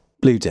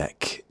Blue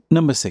Deck,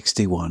 number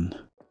 61.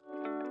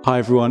 Hi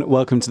everyone,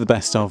 welcome to the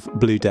best of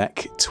Blue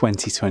Deck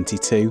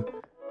 2022.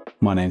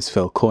 My name's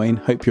Phil Coyne,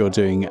 hope you're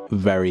doing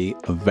very,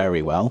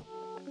 very well.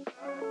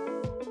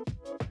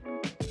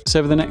 So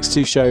over the next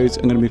two shows,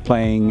 I'm going to be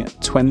playing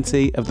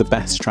 20 of the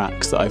best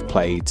tracks that I've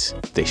played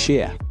this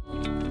year.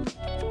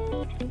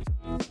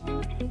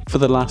 For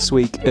the last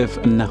week of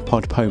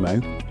Napod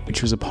Pomo,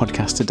 which was a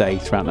podcast a day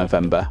throughout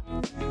November,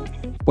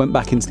 went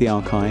back into the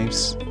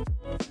archives,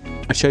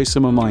 I chose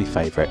some of my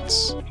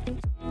favourites,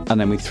 and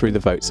then we threw the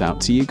votes out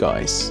to you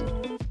guys.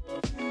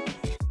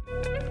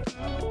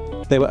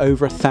 There were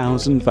over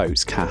 1,000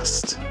 votes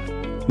cast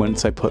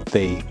once I put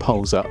the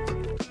polls up.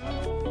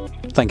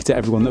 Thank you to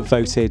everyone that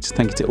voted,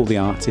 thank you to all the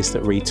artists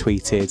that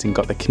retweeted and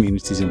got their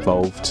communities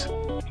involved.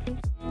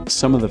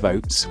 Some of the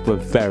votes were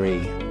very,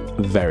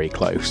 very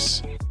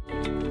close,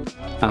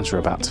 as we're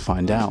about to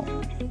find out.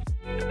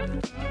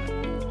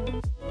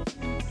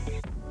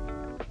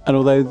 And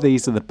although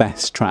these are the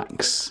best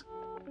tracks,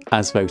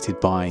 as voted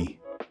by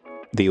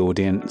the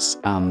audience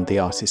and the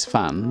artist's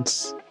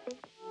fans,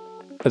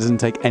 that doesn't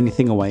take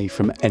anything away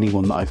from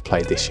anyone that I've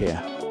played this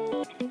year.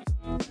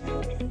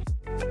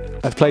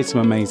 I've played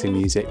some amazing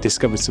music,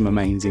 discovered some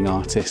amazing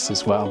artists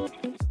as well,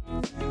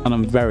 and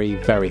I'm very,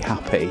 very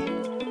happy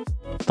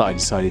that I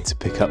decided to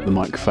pick up the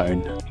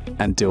microphone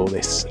and do all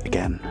this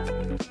again.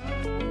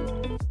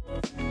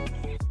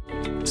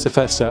 So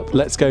first up,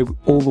 let's go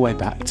all the way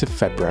back to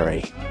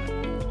February.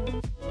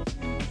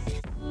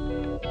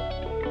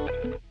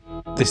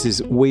 This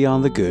is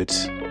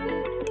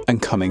WEARETHEGOOD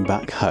and Coming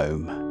Back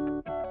Home.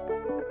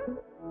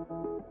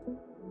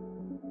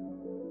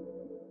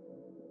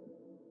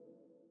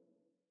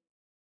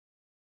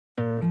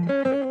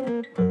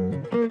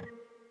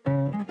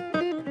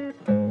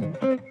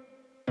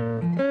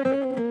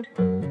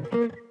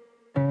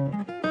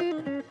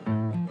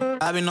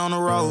 I've been on the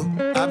road,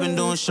 I've been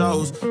doing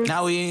shows.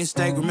 Now we eating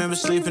steak, remember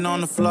sleeping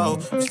on the floor.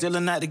 We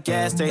stealing at the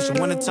gas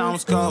station when the time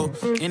was cold.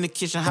 In the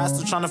kitchen, hot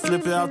still trying to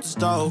flip it out the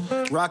stove.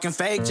 Rocking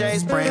fake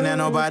J's, praying that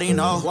nobody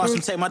know. Watch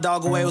them take my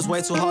dog away, it was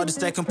way too hard to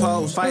stay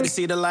composed. Fight to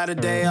see the light of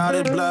day, all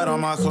this blood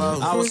on my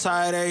clothes. I was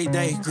tired every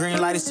day,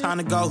 green light, it's time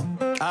to go.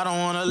 I don't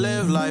wanna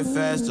live life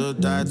fast or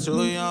die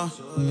too young.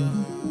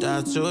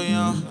 Die too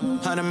young.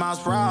 100 miles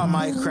per hour, I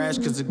might crash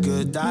cause the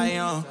good die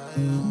young.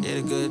 Yeah,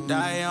 the good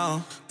die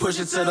young. Push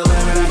it to the limit,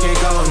 I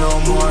can't go no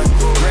more.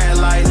 Red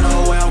light,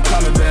 no way, I'm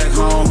coming back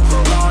home.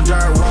 Long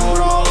dirt road,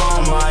 all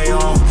on my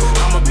own.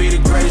 I'ma be the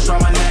greatest,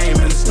 write my name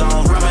in the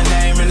stone. Write my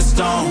name in the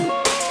stone.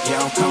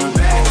 Yeah, I'm coming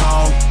back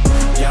home.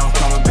 Yeah, I'm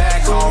coming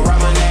back home. Write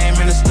my name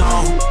in the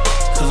stone.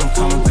 Cause I'm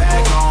coming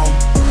back home.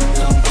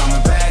 Cause I'm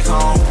coming back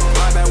home.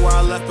 Right back where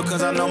I left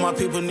because I know my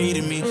people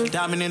needed me.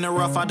 Diamond in the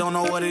rough, I don't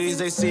know what it is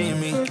they see in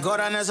me. Go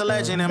down as a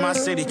legend in my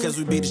city cause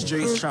we beat the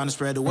streets. Trying to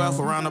spread the wealth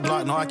around the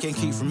block, no I can't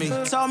keep from me.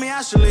 Told me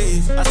I should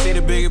leave, I see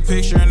the bigger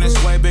picture and it's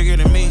way bigger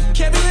than me.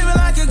 Can't be living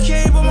like a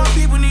king, but my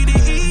people need to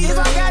eat. If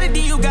I got it,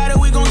 then you got it,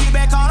 we gon' get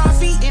back on our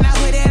feet. And I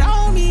put it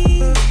on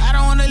me. I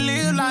don't wanna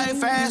live life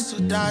fast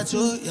or die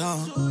too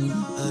young.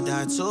 Or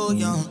die too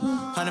young.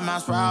 100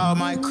 miles per hour,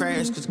 might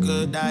crash cause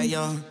good die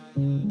young.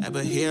 Yeah,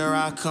 but here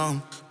I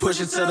come. Push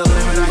it to the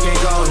limit, I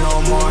can't go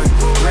no more.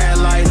 Red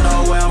light,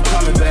 no way, I'm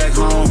coming back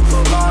home.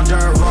 Long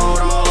dirt road,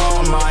 all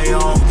on my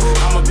own.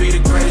 I'ma be the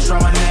greatest,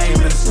 write my name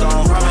in the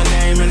stone. Write my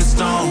name in the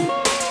stone.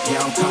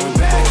 Yeah, I'm coming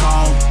back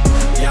home.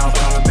 Yeah, I'm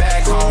coming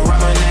back home. Write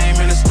my name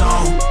in the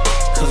stone.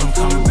 Cause I'm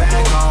coming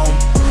back home.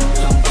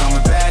 Cause I'm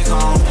coming back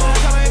home. I'm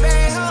coming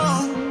back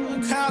home.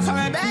 I'm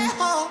coming back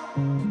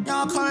home.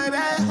 Y'all coming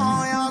back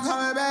home. Y'all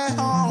coming back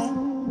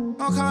home.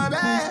 I'm coming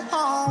back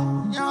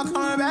home. Y'all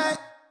coming back.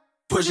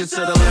 Push it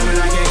to the limit,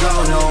 I can't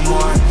go no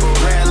more.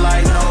 Red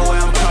light, no way,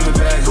 I'm coming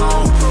back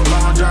home.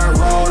 Long dirt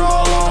road,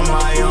 all on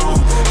my own.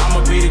 I'ma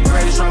be the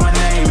greatest, write my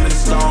name in the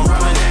stone.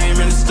 Write my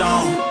name in the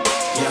stone.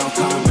 Yeah, I'm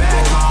coming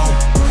back home.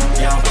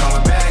 Yeah, I'm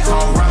coming back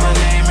home. Write my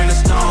name in the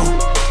stone.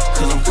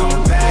 Cause I'm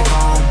coming back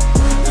home.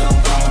 Yeah,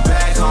 I'm coming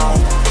back home.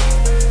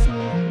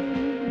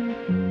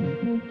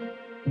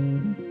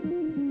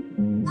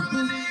 Write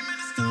my name in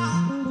the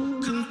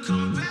stone. Cause I'm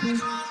coming back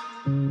home.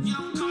 Yeah,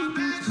 I'm coming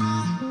back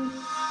home.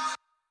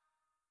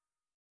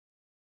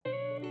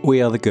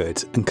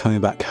 WEARETHEGOOD and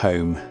Coming Back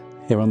Home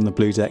here on the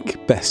Blue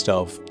Deck Best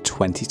of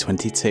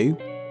 2022.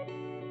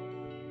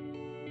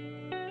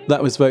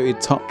 That was voted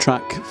top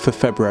track for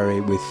February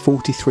with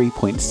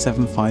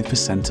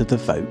 43.75% of the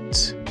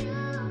vote.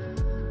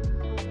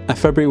 Now,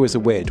 February was a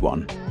weird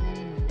one.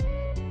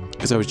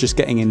 As I was just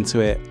getting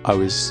into it, I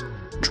was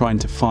trying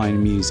to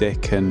find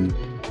music, and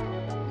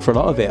for a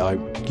lot of it I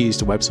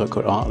used a website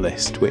called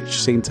Artlist,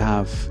 which seemed to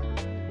have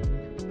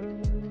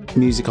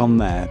music on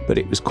there, but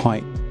it was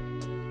quite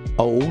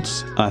old.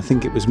 I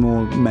think it was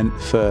more meant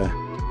for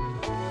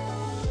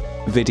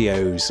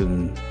videos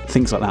and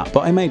things like that,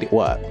 but I made it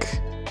work.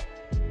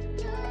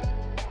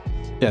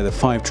 Yeah, the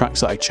 5 tracks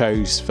that I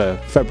chose for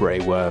February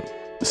were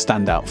a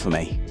standout for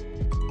me.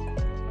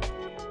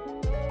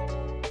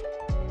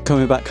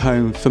 Coming Back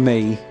Home for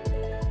me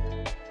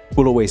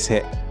will always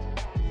hit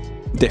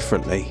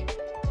differently.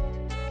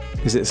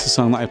 because it's a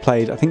song that I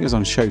played, I think it was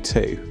on show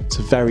 2,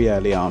 so very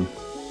early on.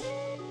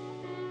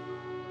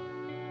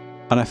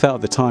 And I felt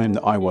at the time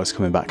that I was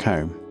coming back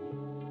home.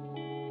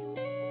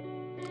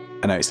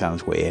 I know it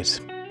sounds weird,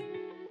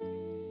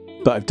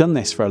 but I've done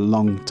this for a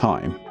long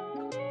time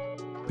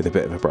with a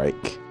bit of a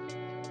break.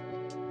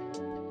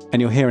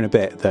 And you'll hear in a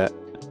bit that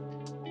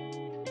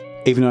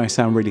even though I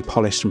sound really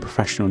polished and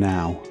professional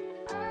now,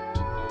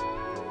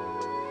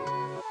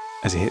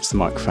 as he hits the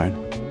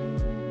microphone,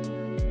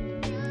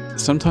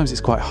 sometimes it's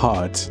quite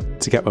hard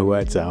to get my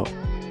words out.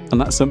 And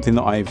that's something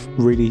that I've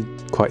really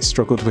quite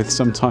struggled with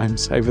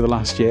sometimes over the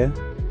last year.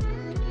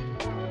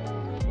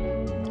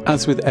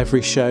 As with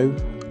every show,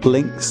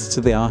 links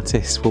to the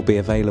artists will be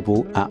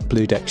available at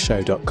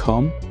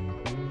bluedeckshow.com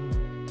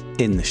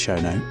in the show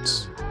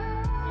notes.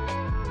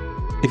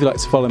 If you'd like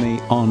to follow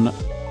me on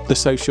the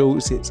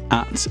socials, it's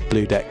at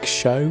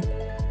bluedeckshow.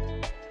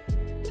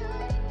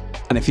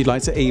 And if you'd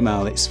like to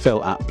email, it's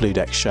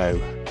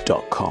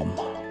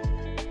phil@bluedeckshow.com.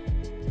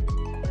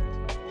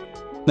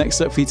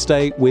 Next up for you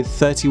today, with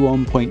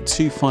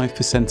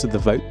 31.25% of the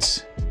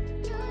vote,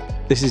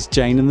 this is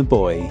Jane and the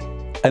Boy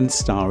and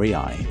Starry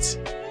Eyed.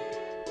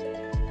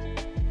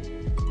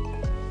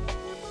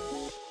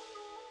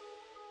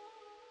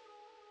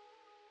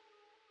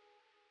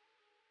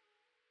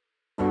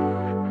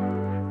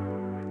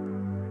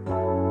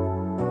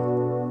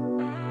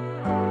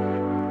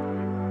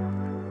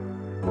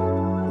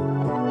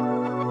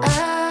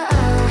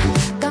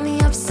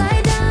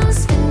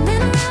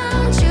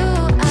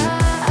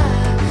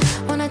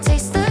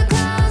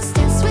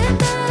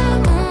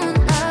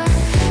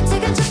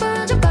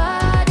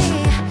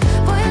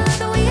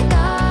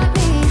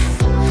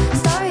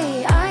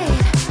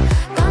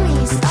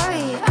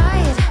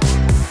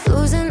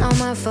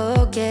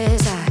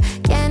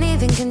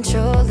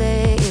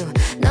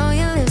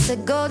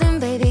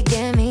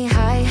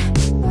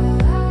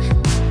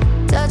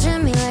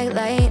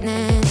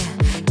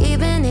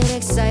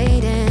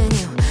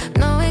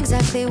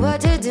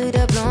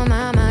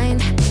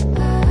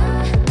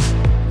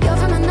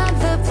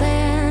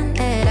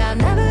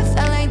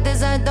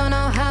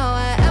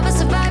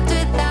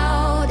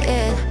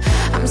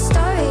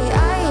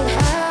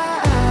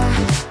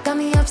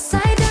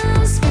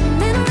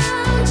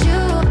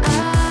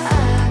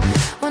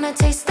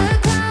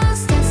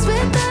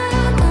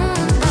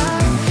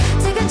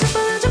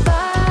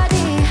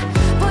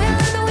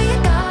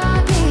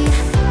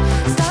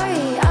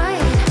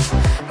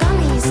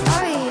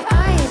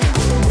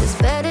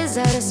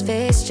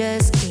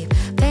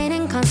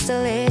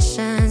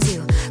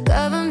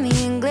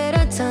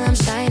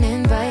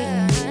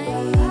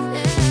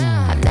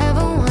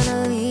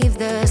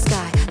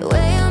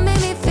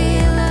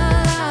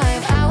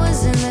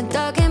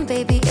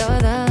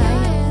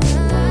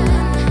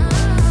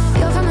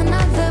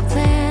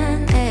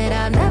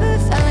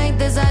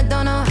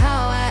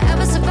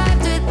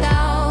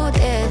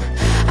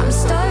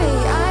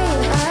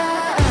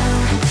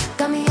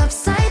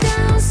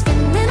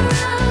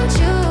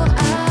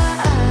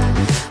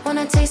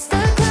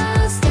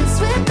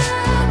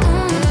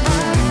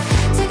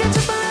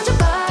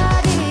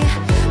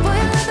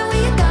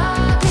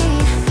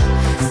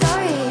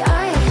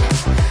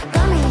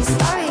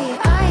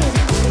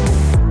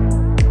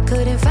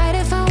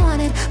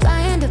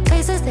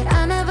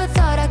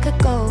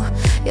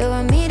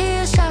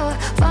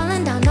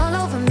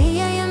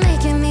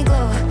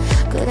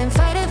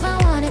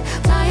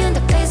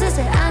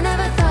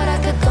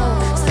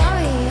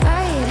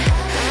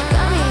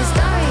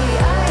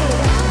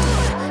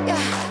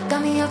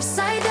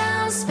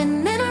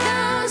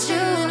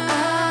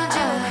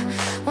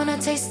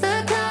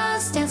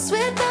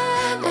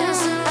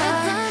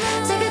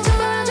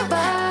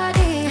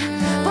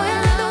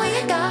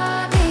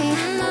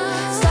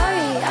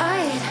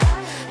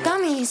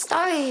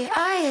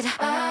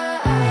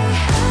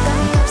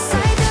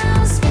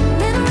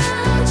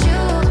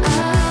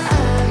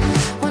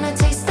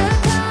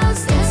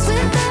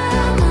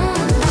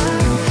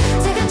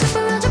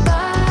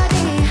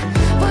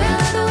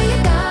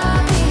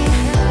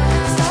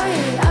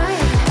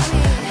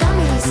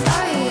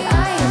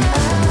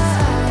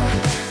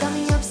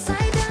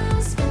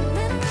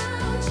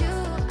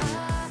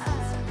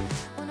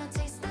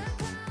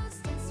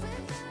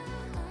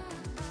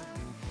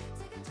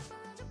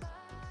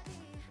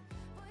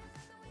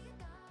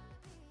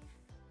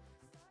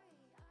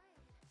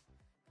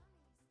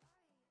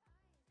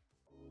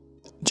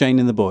 Jane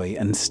and the Boy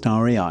and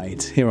Starry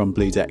Eyed here on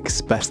Blue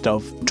Deck's Best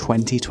of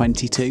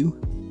 2022.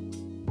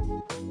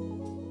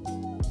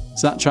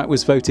 So that track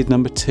was voted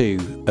number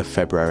 2 of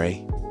February.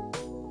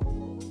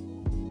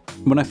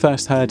 When I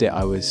first heard it,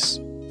 I was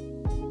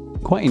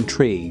quite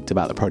intrigued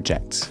about the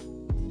project.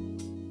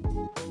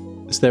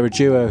 So they're a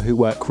duo who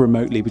work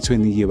remotely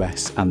between the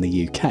US and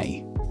the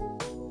UK.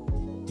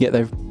 Yet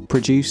they've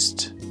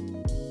produced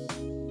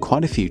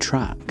quite a few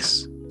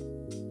tracks.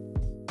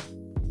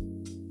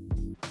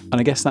 And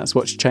I guess that's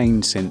what's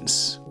changed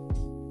since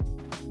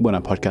when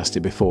I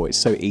podcasted before. It's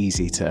so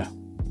easy to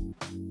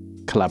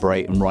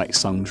collaborate and write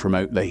songs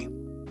remotely.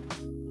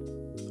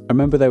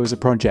 remember there was a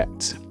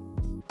project,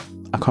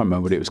 I can't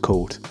remember what it was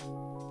called,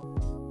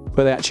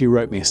 but they actually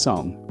wrote me a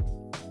song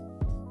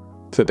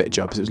for Bit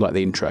Jobs. It was like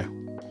the intro.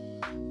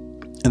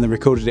 And they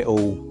recorded it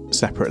all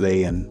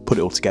separately and put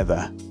it all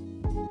together.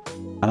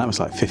 And that was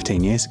like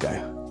 15 years ago.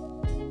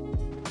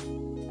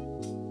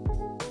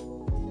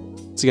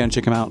 So go and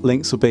check them out.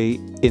 Links will be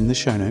in the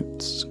show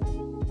notes.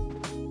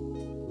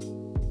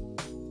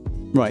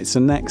 Right, so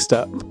next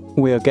up,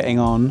 we are getting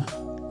on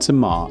to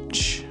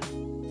March.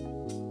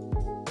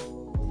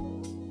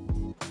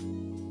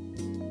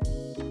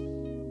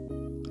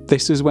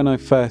 This was when I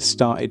first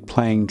started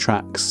playing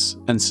tracks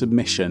and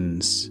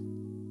submissions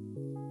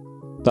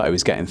that I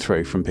was getting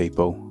through from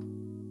people.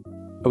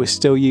 I was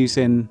still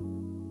using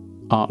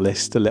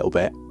Artlist a little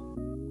bit,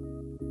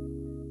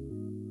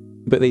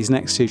 but these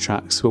next two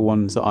tracks were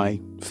ones that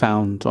I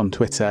found on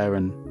Twitter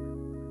and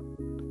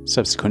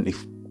subsequently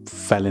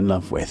fell in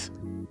love with.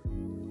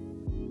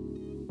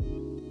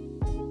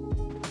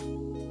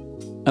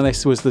 And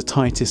this was the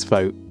tightest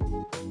vote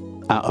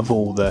out of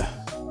all the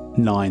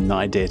 9 that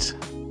I did.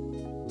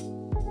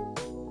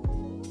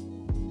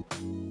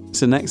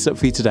 So next up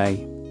for you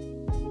today,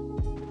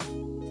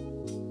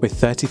 with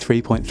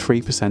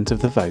 33.3% of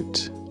the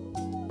vote,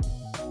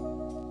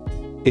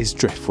 is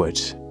Driftwood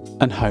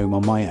and Home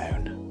on My Own.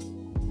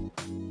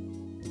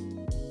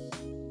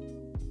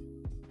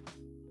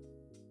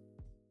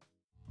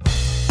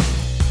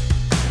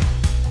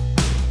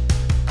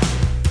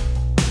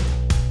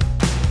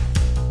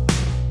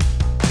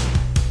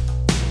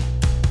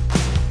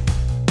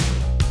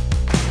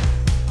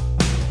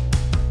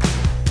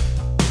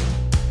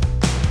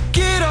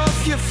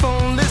 Your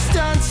phone, let's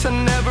dance. I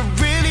never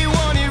really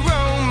wanted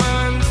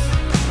romance,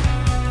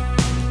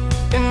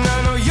 and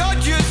I know you're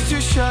just too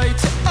shy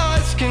to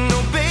ask. And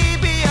no,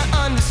 baby,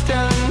 I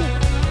understand,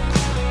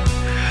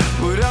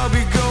 but I'll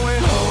be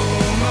going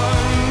home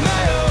on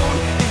my own.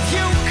 If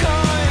you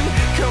can't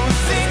come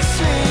fix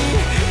me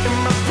in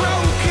my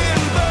broken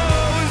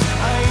bones,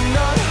 I'm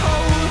not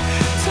home.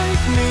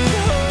 Take me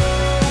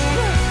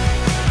home,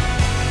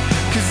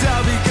 'cause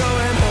I'll be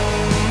going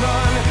home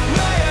on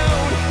my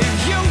own. If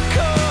you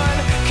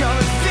can't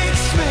come fix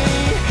me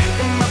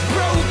in my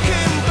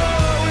broken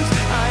bones,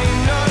 I'm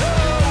not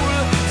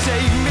whole.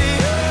 Take me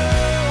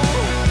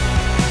home,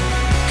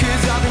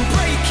 'cause I've been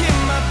breaking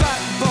my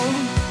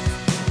backbone,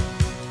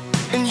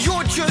 and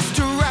you're just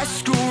a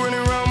rascal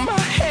running around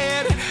my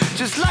head,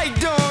 just like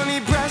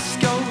Donnie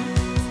Brasco.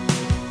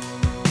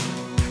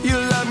 You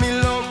let me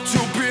locked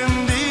up in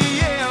the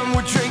air, and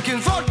we're drinking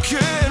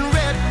vodka and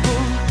Red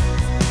Bull,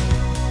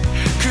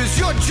 'cause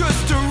you're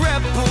just a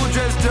rebel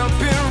dressed up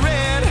in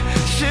red.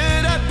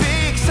 Should I be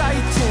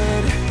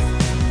excited,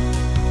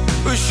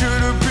 or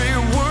should I be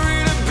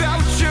worried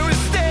about you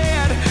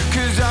instead?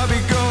 'Cause I'll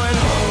be going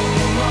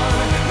home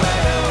on my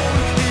own.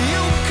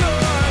 You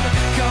can't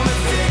come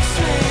and fix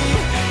me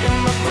in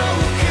my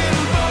broken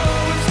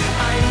bones,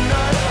 I'm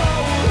not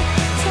whole.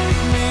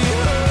 Take me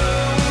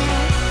home,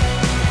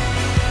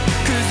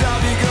 'cause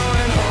I'll be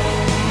going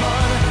home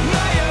on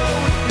my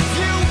own. If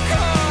you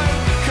can't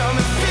come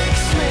and fix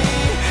me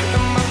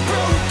in my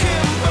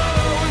broken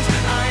bones,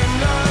 I'm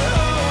not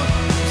whole.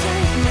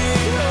 Take me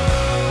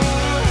home.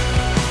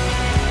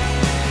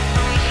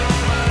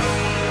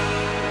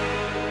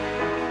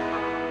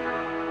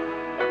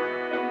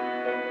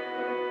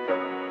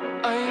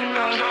 I'm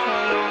not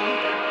home.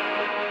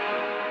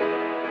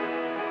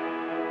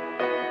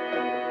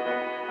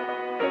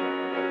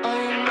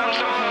 I'm not home. I'm not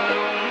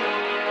home.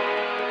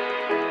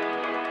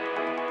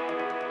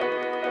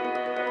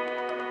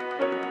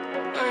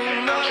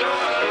 I'm not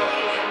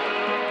home.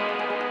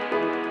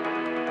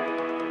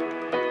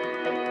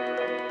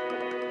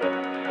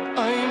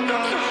 I'm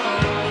not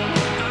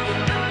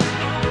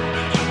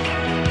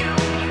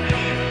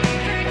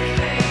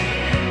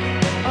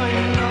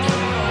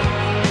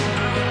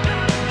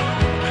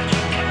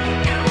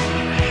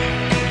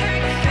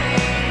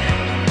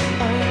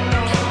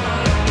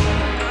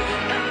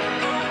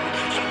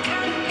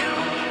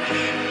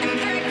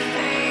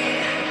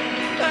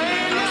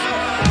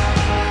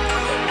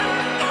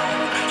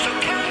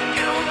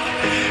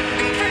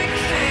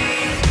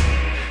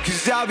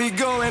I'll be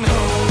going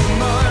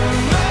home on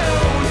my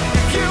own.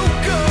 If you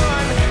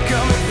can't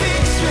come and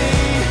fix me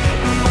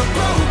in my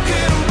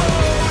broken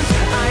bones,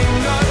 I'm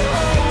not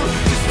whole.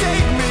 Just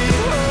take me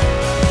home,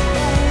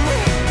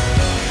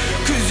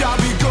 'cause I'll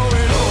be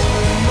going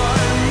home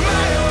on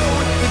my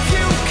own. If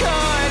you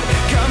can't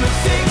come and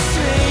fix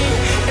me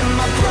in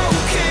my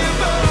broken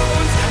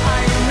bones,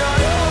 I'm not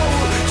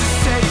whole. Just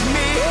take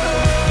me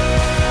home.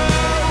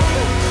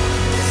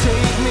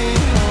 Take me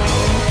home.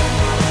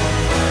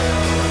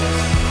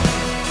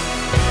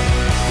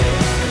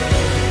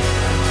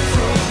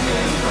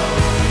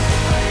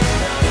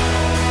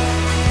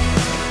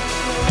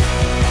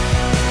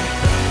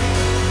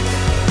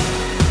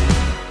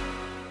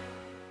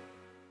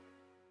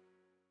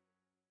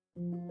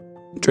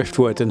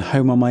 Driftwood and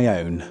Home on My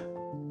Own,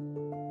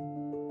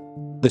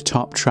 the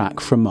top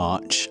track from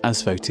March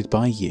as voted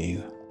by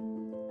you.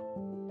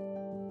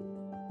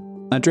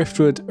 Now,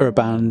 Driftwood are a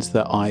band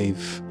that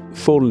I've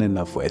fallen in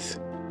love with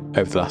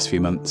over the last few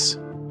months.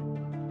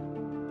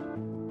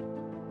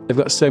 They've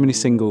got so many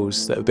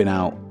singles that have been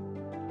out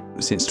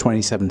since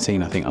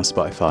 2017, I think, on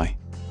Spotify.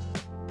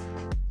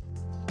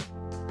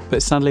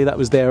 But sadly, that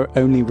was their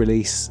only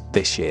release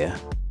this year.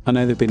 I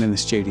know they've been in the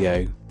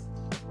studio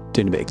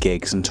doing a bit of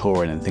gigs and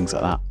touring and things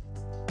like that.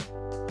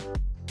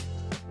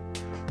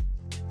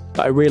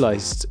 But I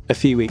realised a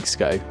few weeks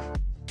ago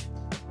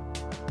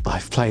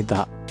I've played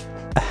that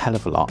a hell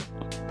of a lot.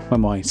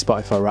 When my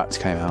Spotify Wrapped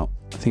came out,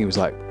 I think it was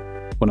like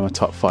one of my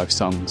top 5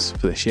 songs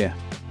for this year.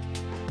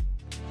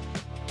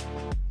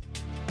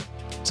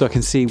 So I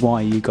can see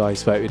why you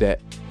guys voted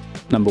it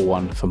number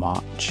 1 for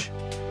March.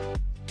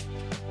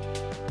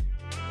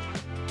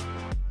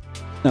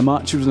 Now,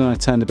 March was when I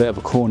turned a bit of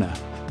a corner.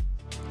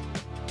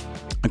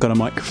 I got a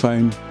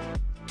microphone,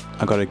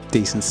 I got a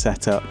decent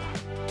setup.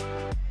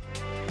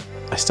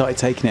 I started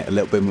taking it a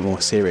little bit more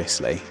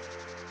seriously.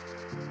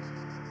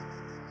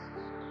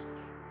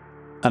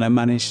 And I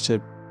managed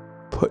to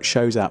put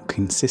shows out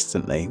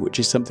consistently, which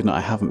is something that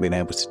I haven't been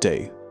able to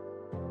do.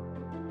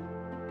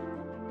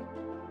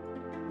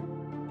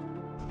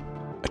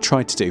 I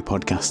tried to do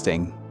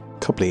podcasting a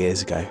couple of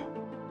years ago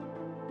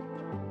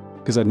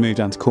because I'd moved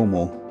down to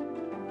Cornwall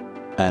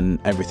and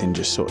everything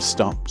just sort of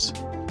stopped.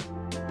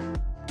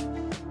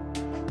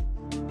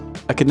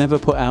 I could never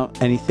put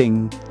out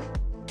anything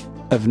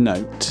of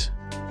note,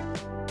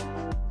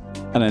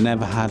 and I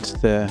never had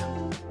the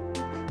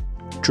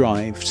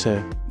drive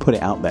to put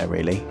it out there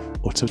really,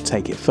 or to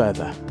take it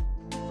further.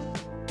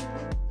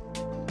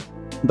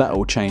 That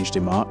all changed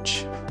in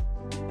March.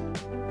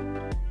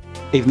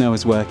 Even though I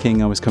was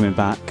working, I was coming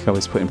back, I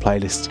was putting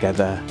playlists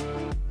together,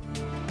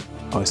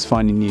 I was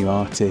finding new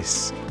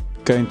artists,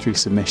 going through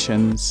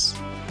submissions.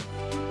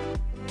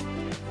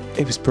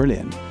 It was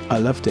brilliant. I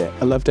loved it.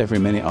 I loved every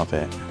minute of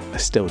it. I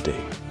still do.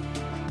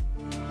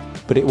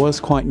 But it was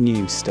quite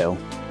new still.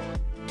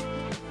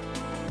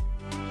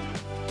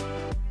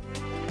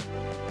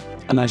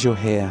 And as you'll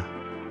hear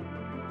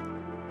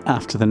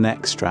after the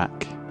next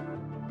track,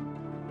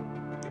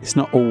 it's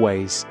not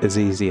always as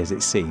easy as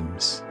it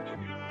seems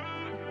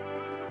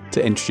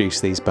to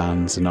introduce these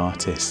bands and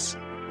artists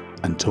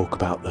and talk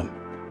about them.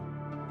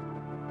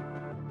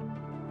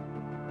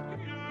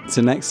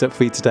 So next up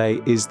for you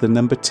today is the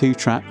number 2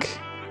 track,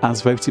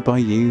 as voted by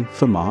you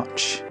for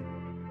March.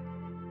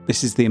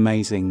 This is the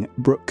amazing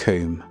Brooke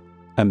Combe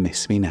and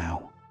Miss Me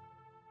Now.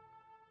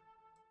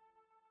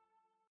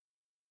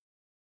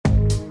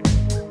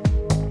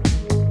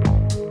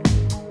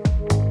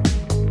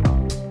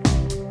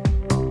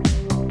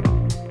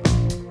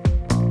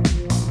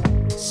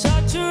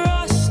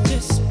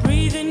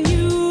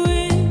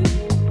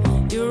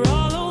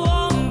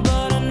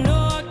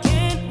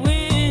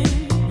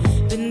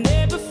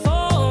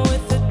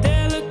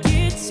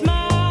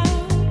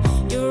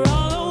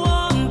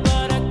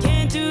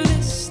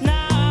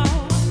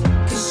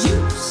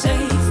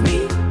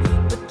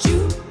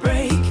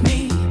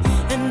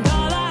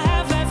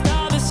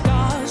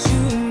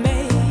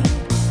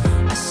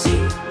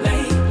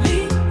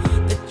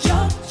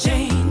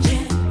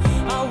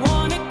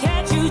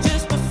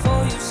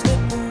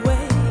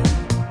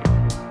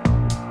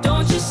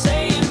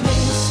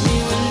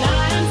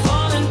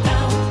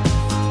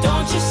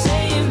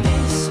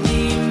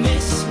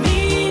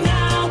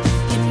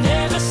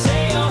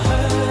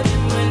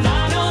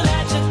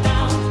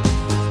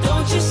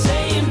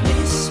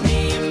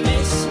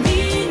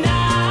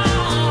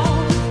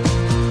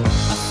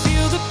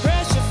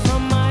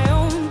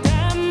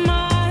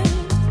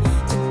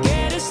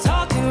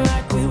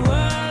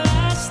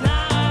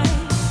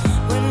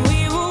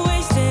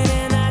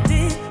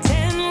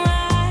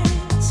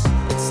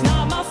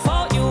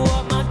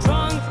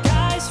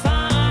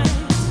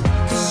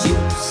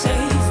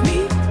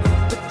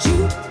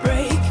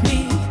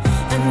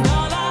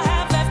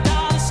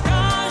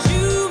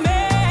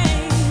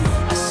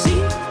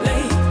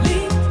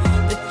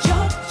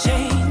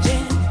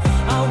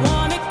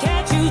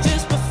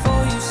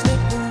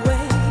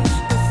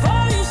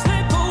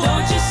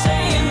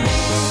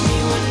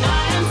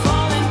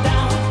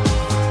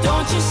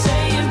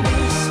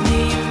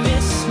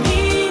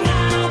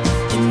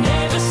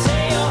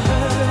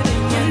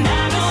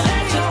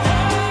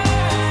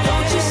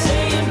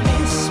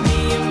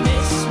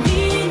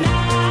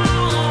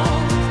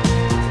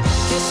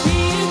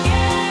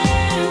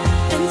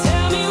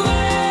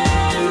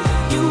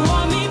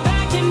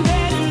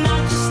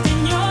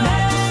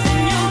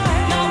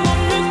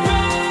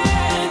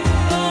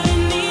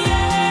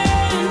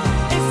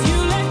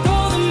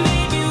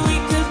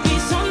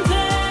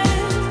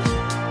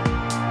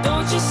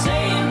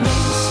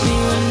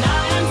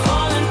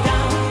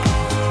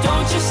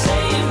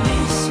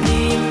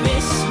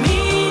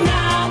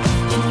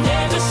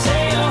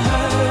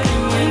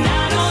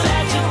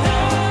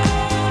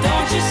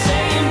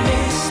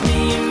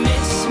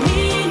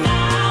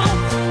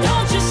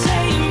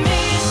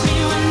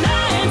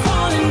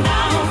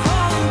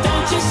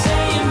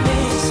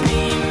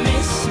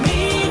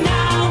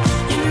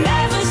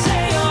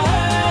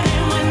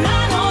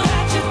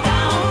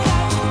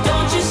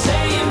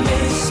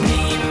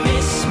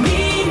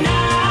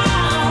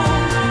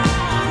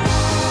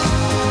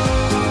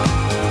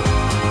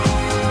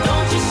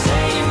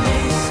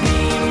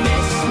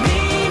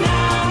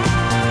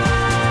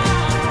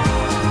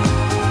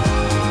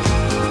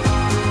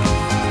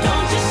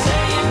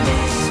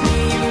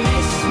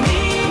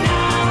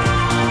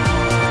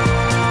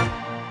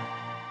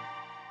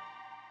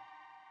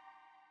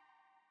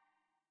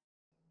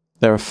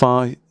 There are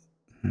five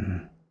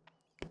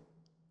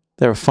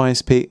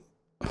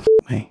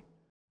me.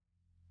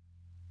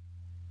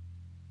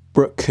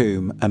 Brooke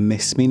Combe and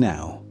Miss Me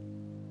Now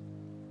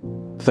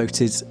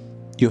voted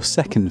your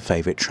second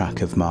favourite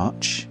track of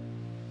March.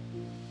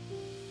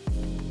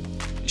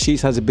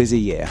 She's had a busy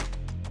year,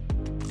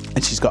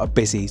 and she's got a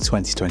busy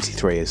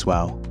 2023 as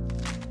well.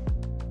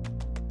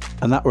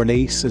 And that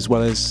release, as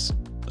well as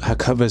her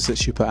covers that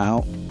she put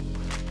out,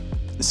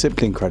 is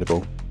simply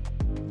incredible.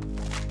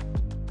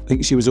 I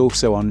think she was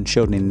also on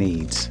Children in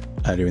Need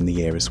earlier in the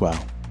year as well.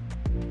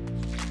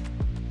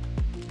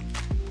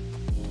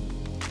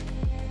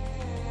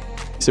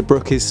 So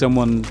Brooke is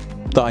someone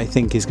that I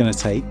think is going to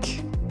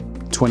take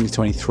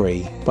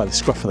 2023 by the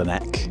scruff of the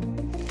neck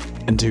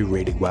and do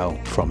really well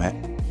from it.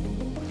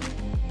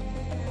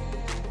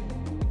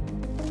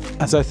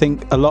 As I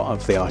think a lot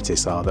of the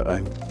artists are that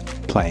I'm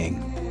playing.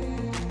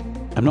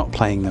 I'm not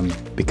playing them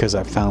because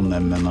I found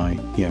them and I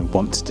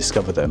want to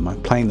discover them.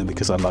 I'm playing them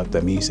because I love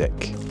their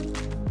music.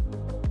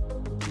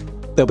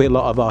 There'll be a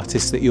lot of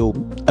artists that you'll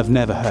have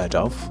never heard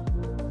of,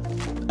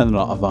 and a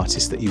lot of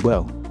artists that you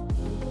will.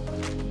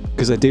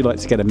 Because I do like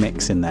to get a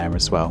mix in there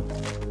as well.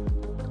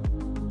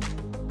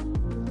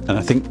 And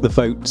I think the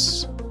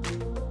votes,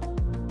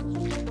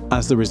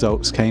 as the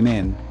results came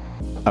in,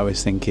 I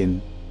was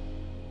thinking,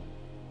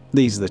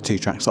 these are the two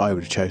tracks I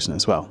would have chosen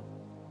as well.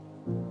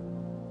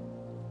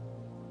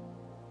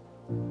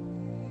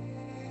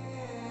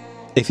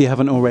 If you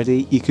haven't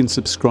already, you can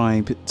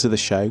subscribe to the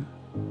show.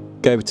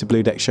 Go over to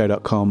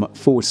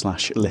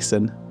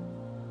bluedeckshow.com/listen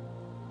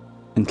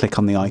and click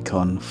on the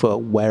icon for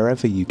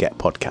wherever you get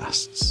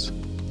podcasts.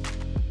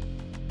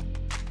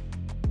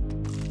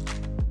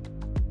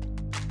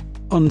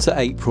 On to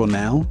April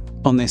now,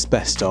 on this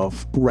best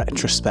of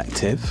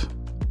retrospective.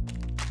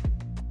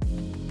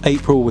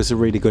 April was a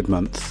really good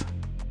month.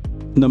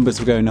 Numbers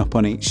were going up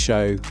on each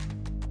show.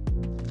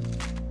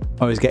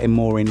 I was getting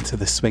more into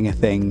the swing of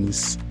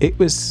things. It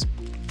was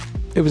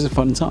a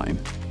fun time.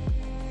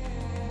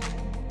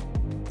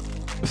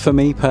 For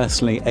me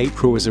personally,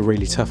 April was a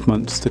really tough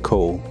month to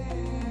call.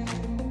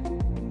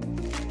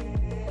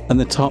 And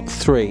the top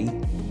 3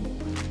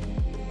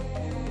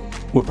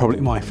 were probably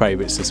my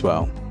favourites as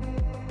well.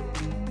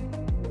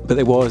 But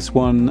there was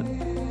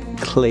one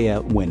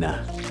clear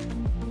winner.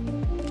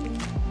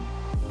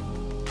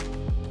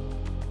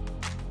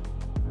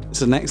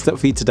 So next up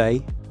for you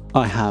today,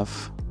 I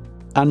have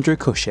Andrew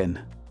Cushin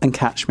and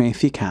Catch Me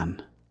If You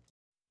Can.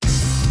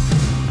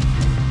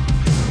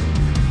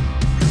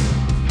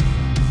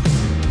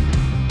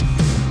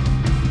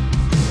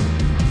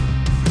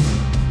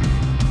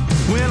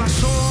 Well, I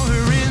saw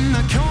her in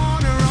the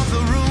corner of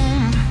the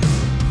room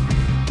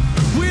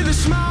with a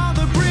smile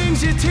that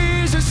brings you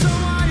tears, or so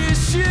I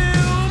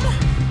assume.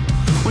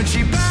 When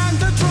she banged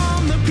the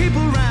drum, the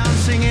people round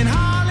singing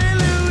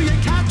hallelujah,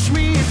 catch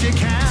me if you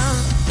can.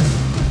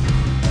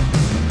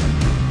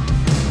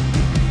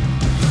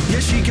 Yeah,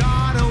 she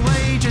got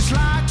away just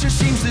like she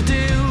seems to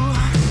do.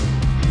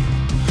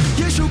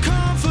 Yeah, she'll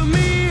come for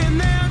me and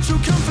then she'll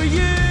come for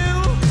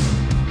you.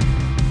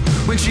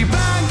 When she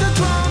banged the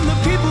drum, the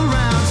people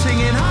round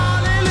singing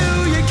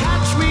hallelujah,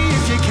 catch me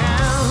if you can.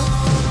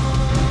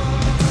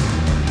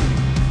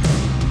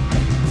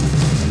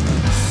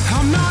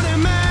 I'm not a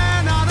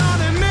man out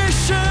on a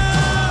mission.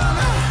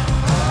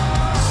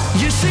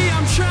 You see,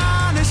 I'm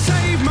trying to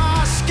save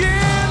my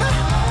skin.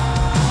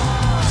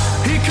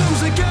 Here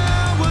comes a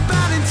girl with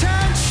bad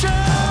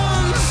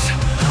intentions.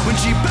 When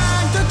she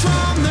banged the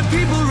drum, the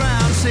people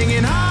round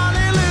singing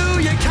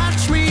hallelujah,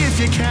 catch me if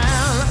you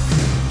can.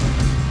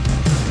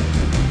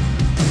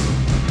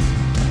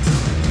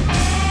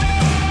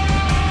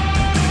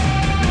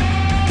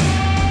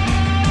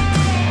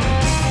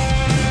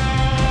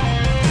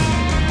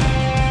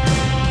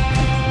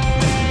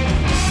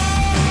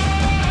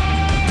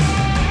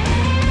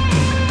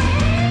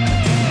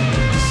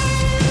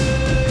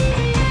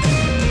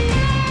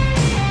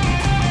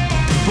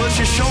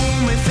 She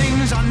showed me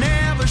things I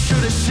never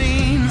should have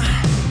seen.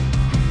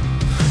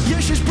 Yeah,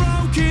 she's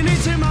broken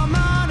into my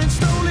mind and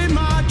stolen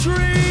my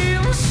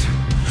dreams.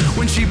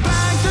 When she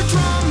banged the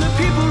drum, the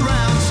people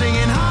round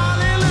singing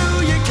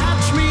hallelujah,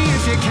 catch me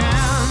if you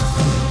can.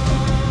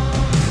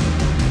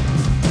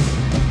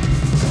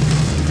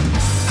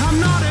 I'm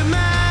not a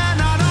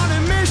man out on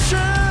a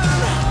mission.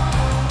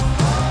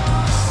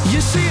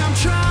 You see, I'm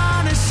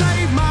trying to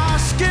save my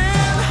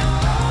skin.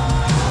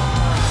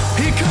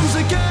 Here comes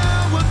a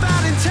girl with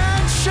bad intentions.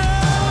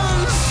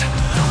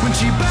 When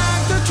she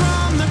banged the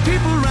drum, the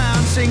people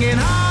round singing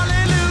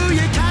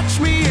hallelujah, catch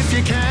me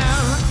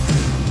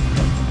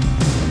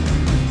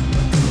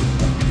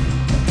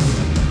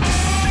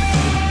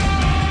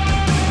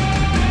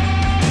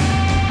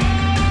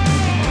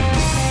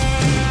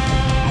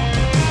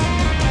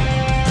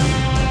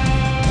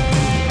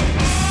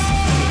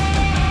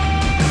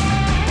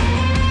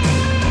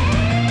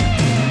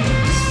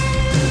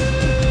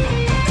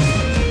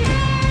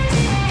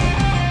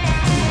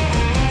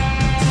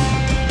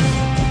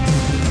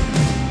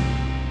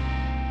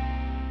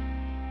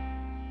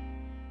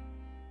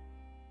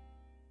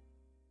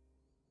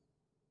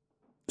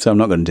So I'm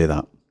not going to do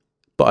that.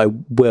 But I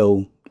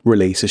will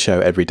release a show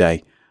every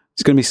day.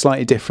 It's going to be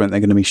slightly different. They're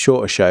going to be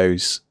shorter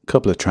shows, a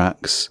couple of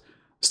tracks.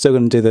 Still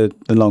going to do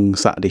the long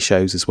Saturday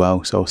shows as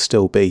well. So I'll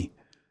still be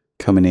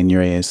coming in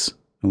your ears.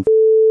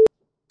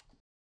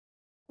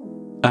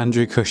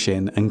 Andrew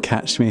Cushin and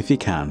Catch Me If You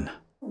Can,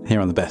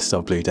 here on the Best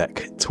of Blue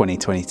Deck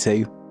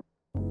 2022.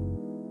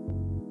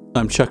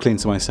 I'm chuckling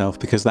to myself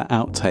because that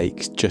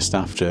outtake just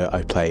after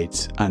I played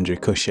Andrew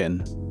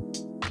Cushin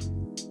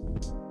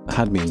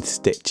had me in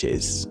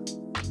stitches.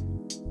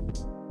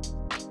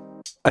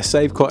 I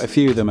saved quite a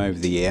few of them over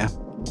the year.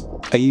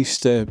 I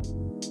used to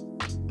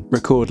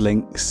record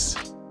links,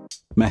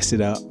 mess it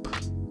up,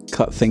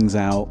 cut things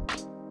out,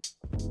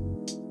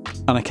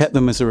 and I kept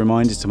them as a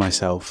reminder to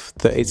myself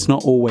that it's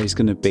not always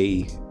going to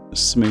be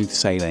smooth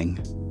sailing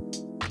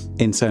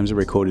in terms of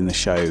recording the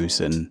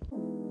shows and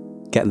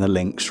getting the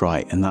links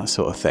right and that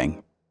sort of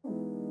thing.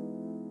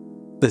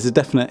 There's a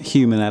definite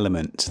human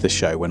element to the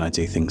show when I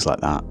do things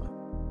like that.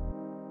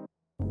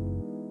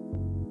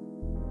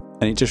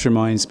 And it just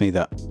reminds me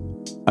that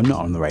I'm not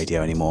on the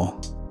radio anymore.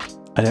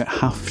 I don't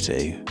have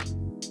to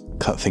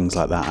cut things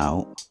like that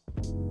out.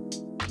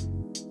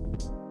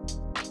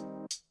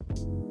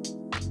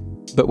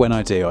 But when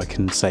I do, I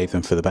can save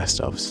them for the best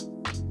ofs.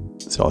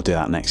 So I'll do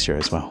that next year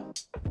as well.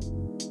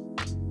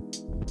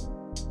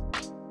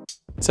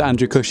 So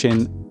Andrew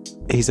Cushin,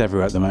 he's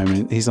everywhere at the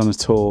moment. He's on a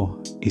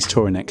tour. He's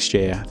touring next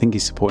year. I think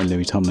he's supporting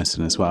Louis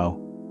Tomlinson as well.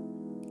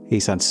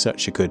 He's had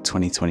such a good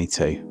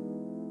 2022.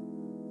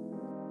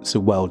 It's a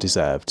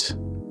well-deserved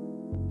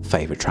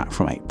favourite track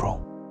from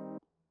April.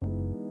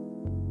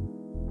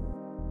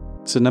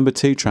 So number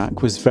 2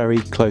 track was very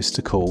close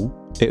to call.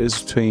 It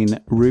was between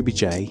Ruby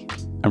J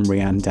and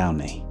Rianne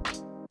Downey.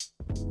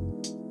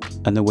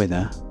 And the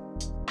winner,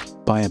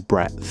 by a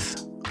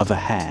breadth of a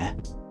hair,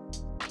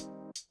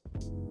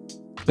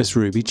 was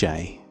Ruby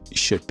J,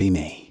 Should Be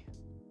Me.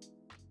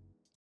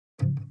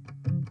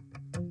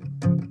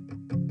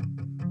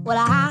 Well,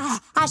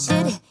 I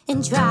shouldn't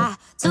try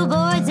two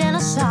boards in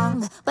a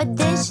song, but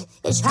this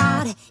is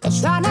hard.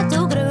 It's hard not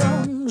to get it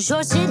wrong.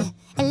 Sure, sit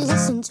and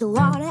listen to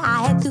what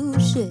I have to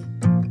say.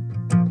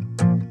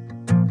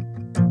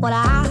 Well,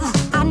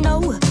 I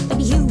know that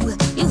you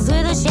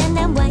feel the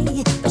same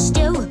way, but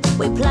still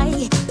we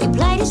play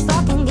these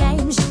fucking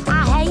games.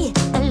 I hate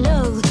and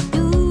love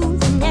you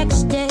the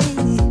next day,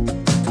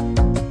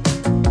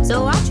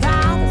 so I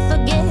try to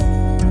forget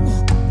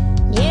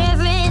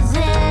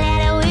everything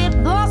that we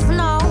both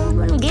know,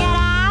 and get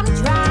I'm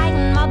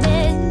trying my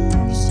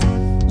best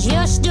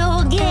just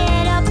to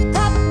get up and go.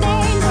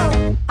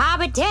 I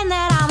pretend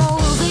that I'm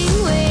over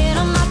you and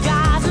I'm not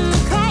driving me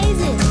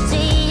crazy,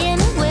 seeing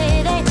the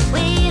way that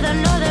we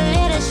don't know the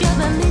little should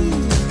be me.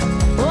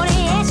 Oh,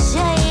 yes,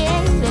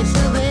 that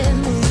should be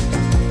me.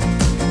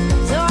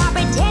 So I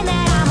pretend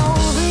that I'm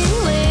over you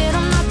and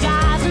I'm not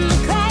driving me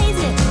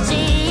crazy,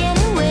 seeing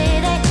the way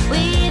that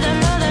we don't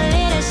know the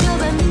little should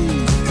be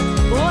me.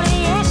 Oh,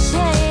 yes,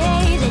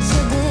 that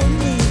should be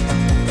me.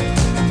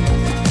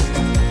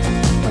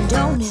 Well,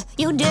 don't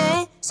you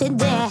dare sit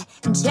there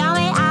and tell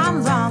me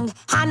I'm wrong.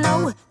 I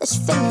know this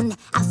feeling,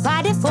 I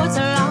fight it for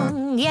so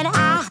long, and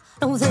I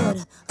know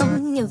that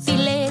you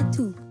feel it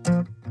too.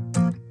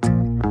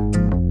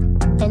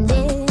 And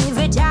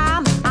every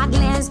time I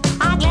glance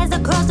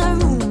across the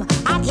room,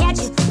 I catch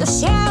you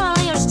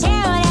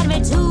staring at me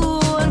too.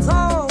 And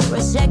for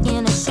a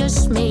second, it's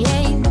just me,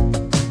 hey.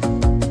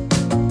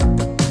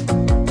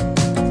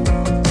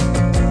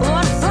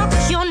 What the fuck,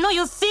 you know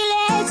you feel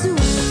it too.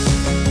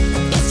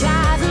 It's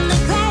driving me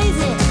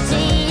crazy,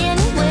 seeing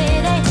the way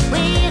that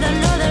we don't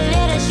know the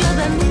little should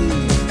be me.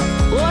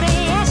 What do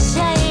you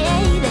say,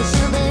 that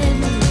should be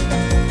me.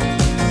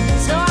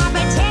 So I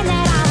pretend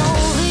that I'm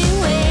over you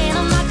and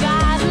I'm not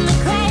driving me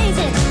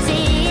crazy,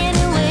 seeing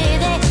the way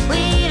that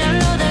we don't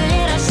know the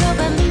little should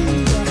be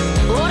me.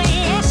 What do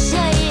you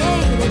say,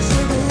 that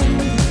should be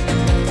me.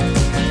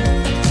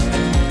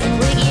 And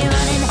we keep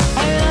running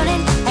and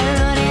running and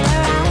running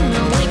around.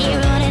 And we keep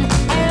running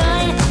and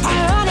running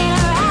and running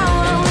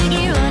around. And we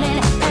keep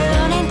running and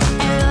running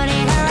and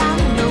running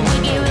around. And we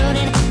keep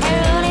running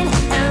and running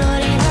and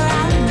running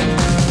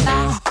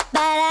around.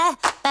 Ba da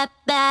ba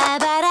ba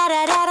ba da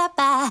da da da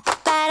ba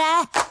ba da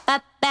ba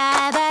ba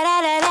ba da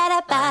da da da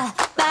ba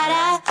ba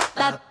da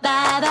ba ba ba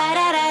da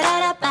da da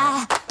da ba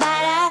ba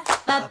da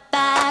ba ba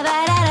ba da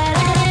da da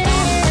da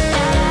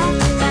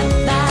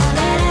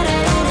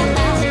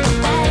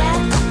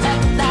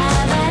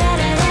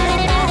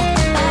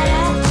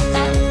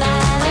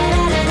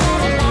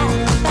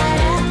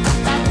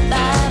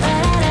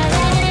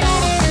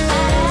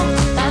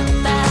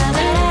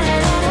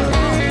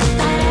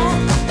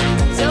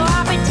So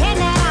I pretend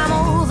that I'm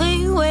over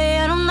you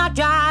and I'm not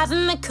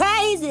driving me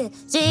crazy,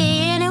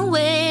 seeing it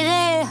way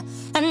there,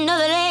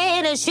 another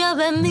lady should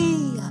be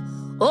me.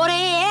 Oh,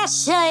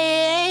 yes,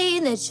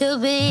 that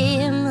should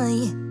be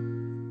me.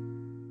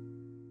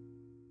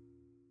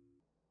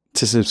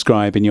 To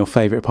subscribe in your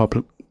favourite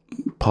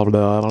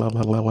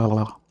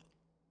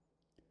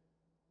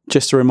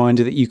just a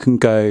reminder that you can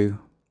go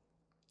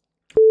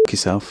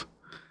yourself.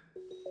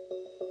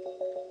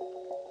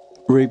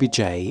 Ruby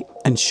J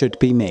and Should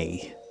Be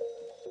Me.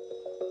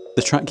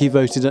 The track you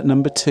voted at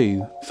number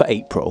 2 for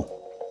April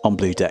on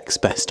Blue Deck's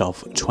Best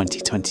of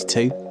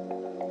 2022.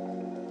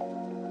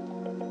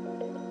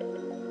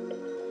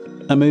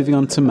 And moving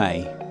on to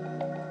May.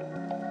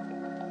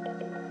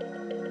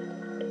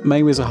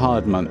 May was a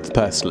hard month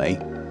personally.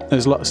 There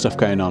was a lot of stuff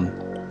going on.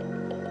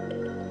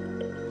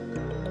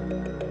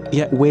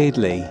 Yet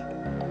weirdly,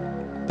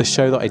 the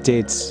show that I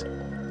did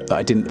that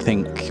I didn't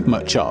think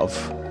much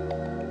of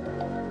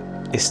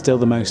is still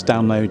the most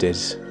downloaded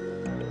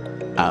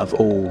out of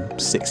all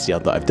 60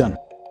 odd that I've done.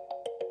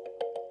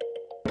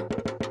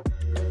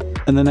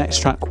 And the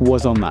next track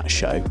was on that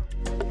show.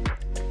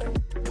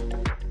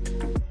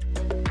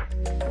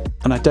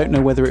 And I don't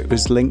know whether it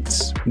was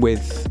linked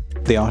with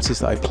the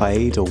artist that I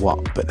played or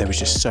what, but there was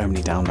just so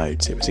many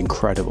downloads. It was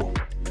incredible.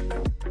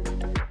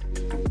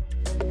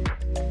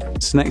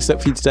 So next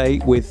up for you today,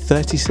 with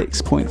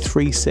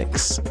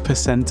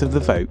 36.36% of the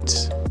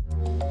vote,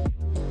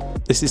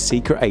 this is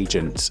Secret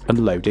Agent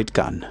and Loaded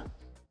Gun.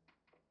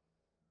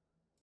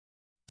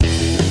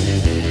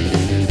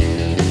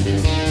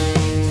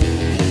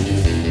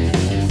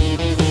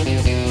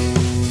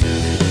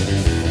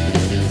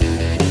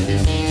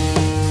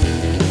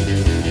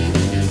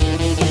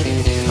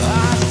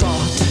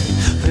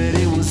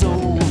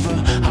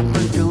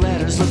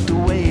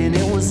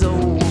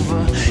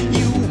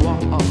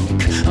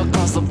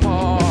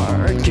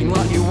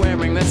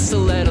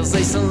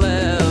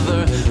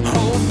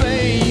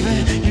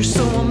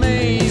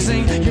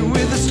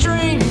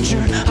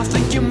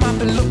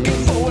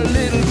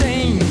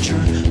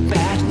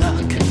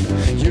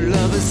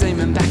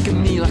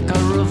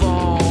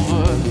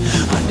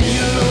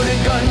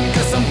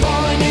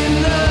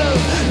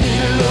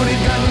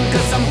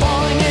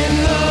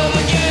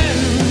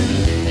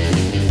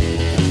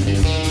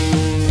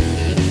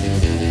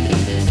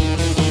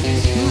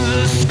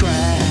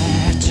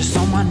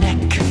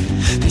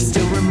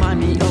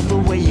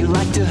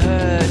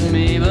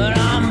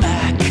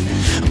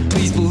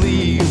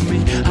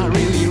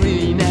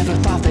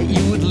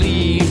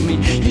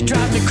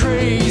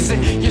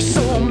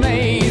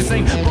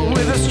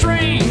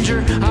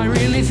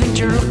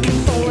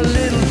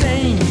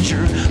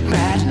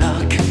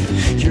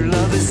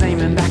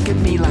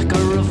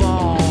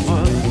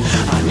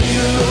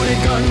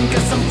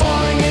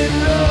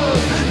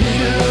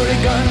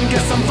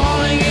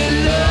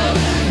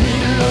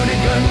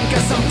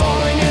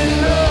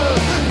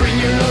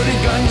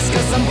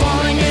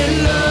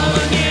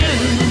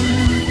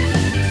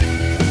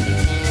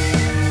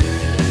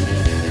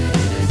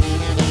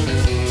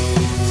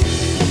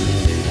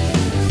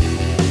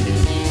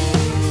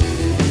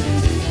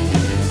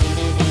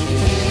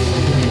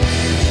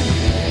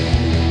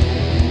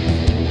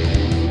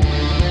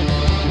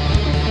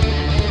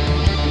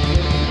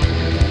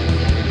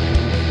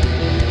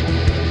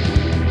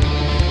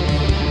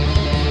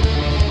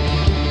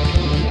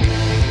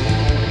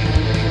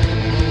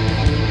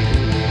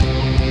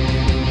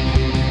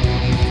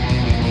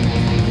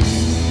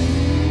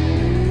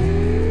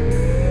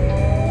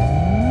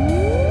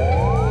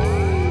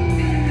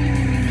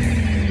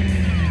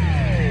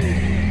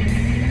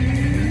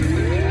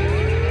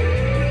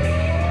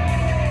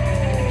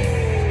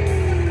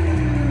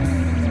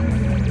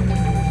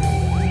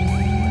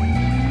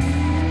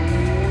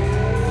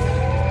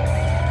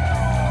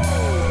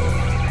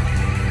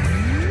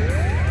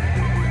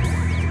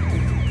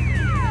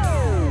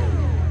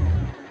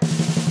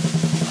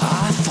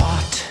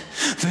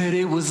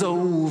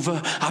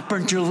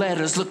 Burnt your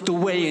letters, looked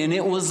away, and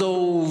it was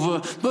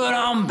over. But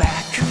I'm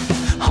back,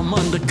 I'm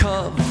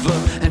undercover,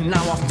 and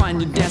now I find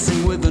you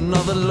dancing with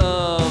another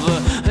lover.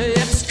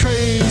 It's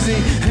crazy,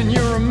 and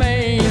you're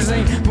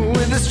amazing, but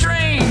with a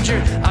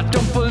stranger, I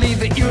don't believe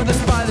that you're the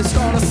spy that's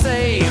gonna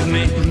save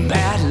me.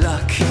 Bad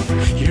luck,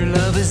 your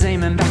love is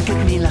aiming back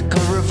at me like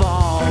a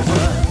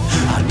revolver.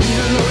 I need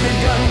a loaded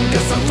gun,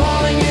 cause I'm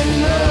falling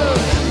in love.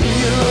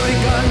 Need a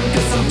loaded gun,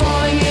 cause I'm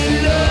falling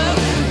in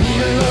love.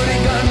 Need a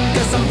loaded gun,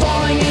 cause I'm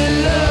falling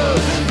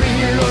in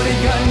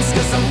love.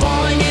 Cause I'm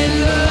falling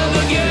in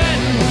love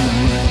again.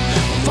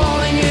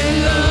 Falling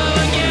in love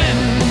again.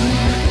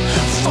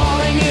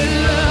 Falling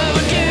in love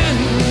again.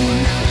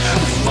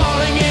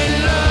 Falling in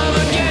love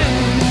again.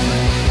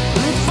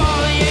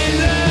 Falling in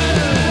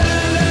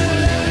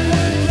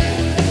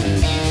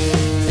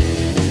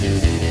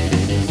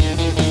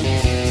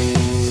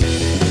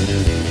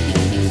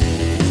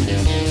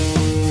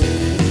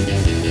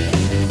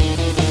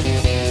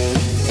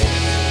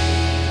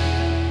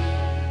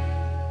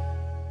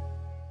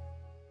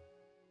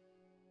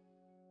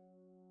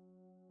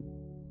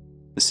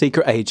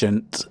Secret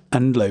Agent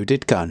and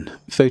Loaded Gun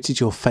voted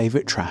your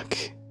favourite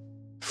track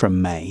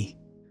from May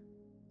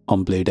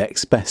on Blue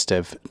Deck's Best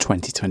of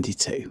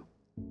 2022.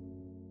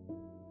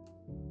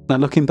 Now,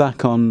 looking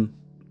back on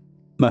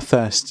my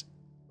first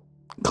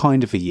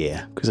kind of a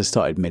year, because I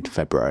started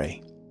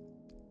mid-February,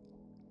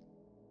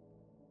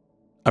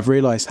 I've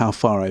realised how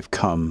far I've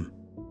come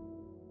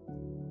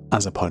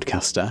as a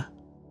podcaster.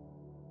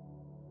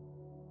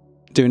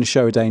 Doing a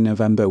show a day in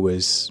November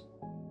was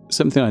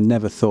Something I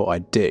never thought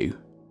I'd do.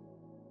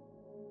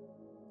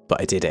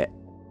 But I did it.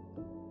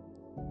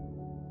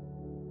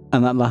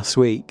 And that last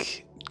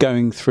week,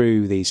 going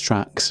through these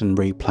tracks and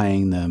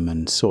replaying them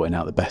and sorting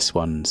out the best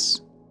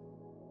ones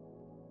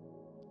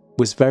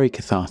was very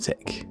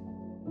cathartic.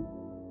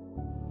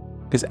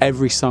 Because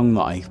every song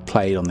that I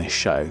played on this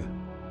show,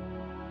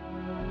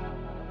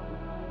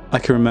 I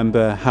can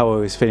remember how I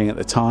was feeling at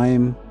the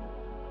time,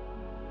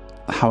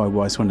 how I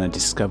was when I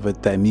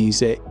discovered their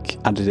music,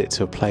 added it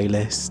to a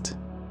playlist.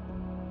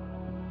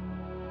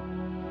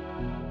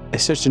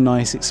 It's such a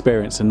nice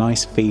experience, a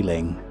nice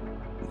feeling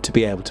to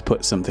be able to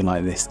put something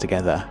like this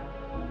together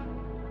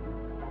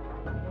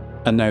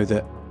and know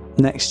that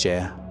next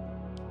year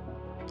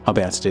I'll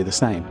be able to do the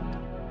same.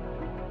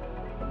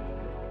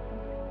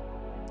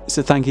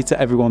 So thank you to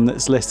everyone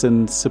that's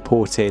listened,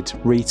 supported,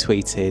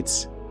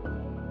 retweeted,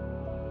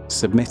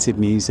 submitted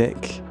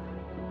music.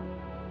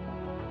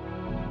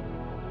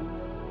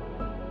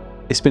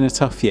 It's been a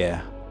tough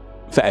year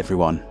for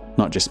everyone,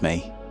 not just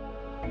me.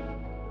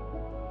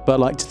 But I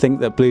like to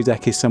think that Blue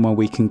Deck is somewhere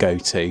we can go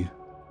to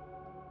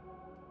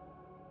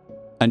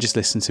and just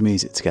listen to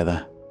music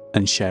together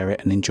and share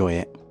it and enjoy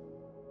it.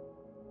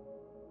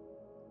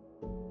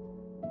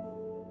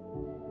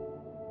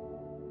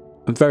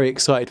 I'm very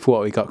excited for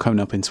what we got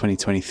coming up in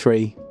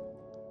 2023.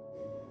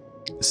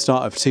 The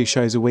start of 2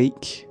 shows a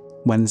week,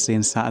 Wednesday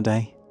and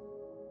Saturday.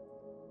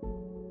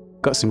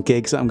 Got some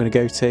gigs that I'm going to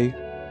go to,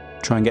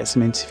 try and get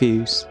some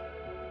interviews.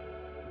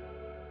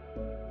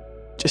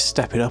 Just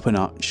step it up a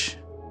notch.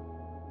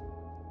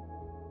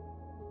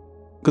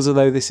 Because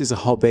although this is a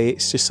hobby,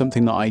 it's just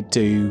something that I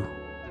do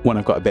when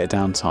I've got a bit of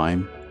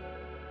downtime.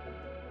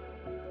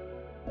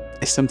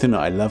 It's something that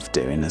I love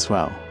doing as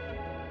well.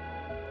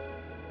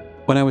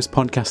 When I was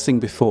podcasting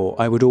before,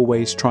 I would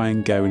always try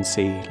and go and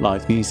see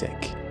live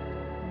music.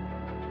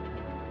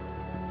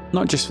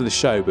 Not just for the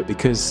show, but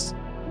because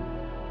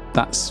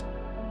that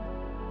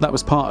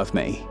was part of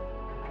me.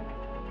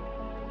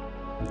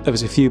 There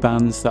was a few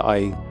bands that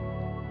I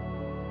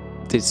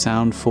did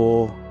sound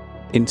for,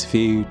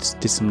 interviewed,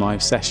 did some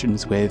live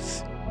sessions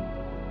with,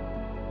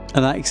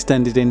 and that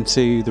extended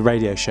into the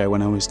radio show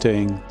when I was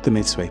doing the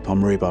mid-sweep on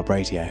Rhubarb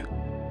Radio.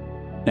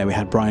 Now we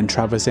had Brian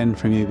Travers in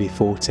from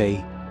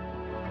UB40.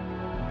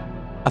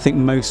 I think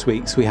most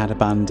weeks we had a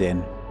band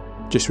in,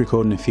 just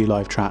recording a few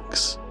live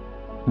tracks,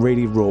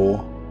 really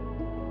raw,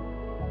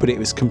 but it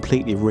was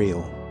completely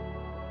real.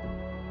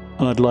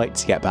 And I'd like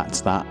to get back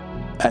to that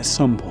at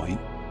some point.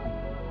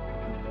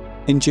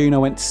 In June I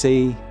went to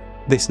see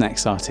this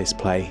next artist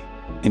play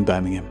in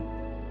Birmingham.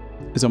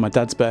 It was on my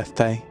dad's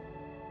birthday,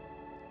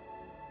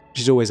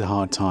 which is always a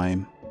hard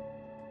time,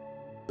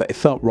 but it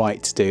felt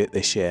right to do it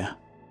this year.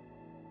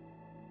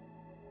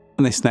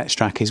 And this next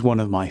track is one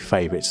of my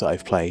favourites that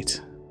I've played.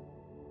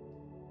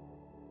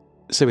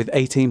 So with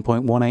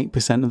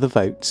 18.18% of the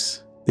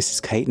votes, this is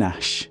Kate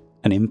Nash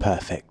and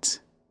Imperfect.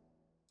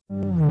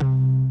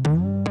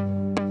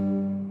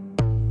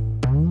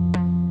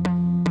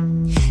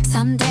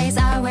 Some days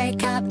I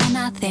wake up and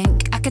I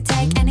think I could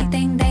take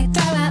anything they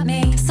throw at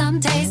me. Some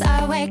days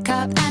I wake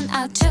up and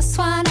I just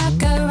wanna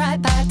go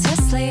right back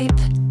to sleep.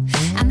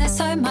 And there's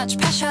so much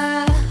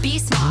pressure. Be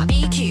smart,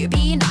 be cute,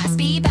 be nice,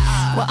 be better.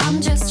 Well,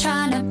 I'm just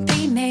trying to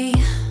be me.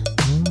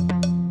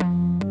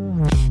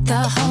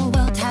 The whole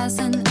world has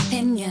an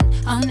opinion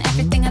on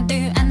everything I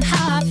do and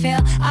how I feel.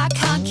 I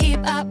can't keep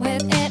up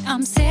with it.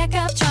 I'm sick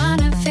of trying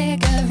to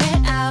figure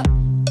it out.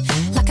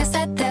 Like I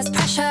said, there's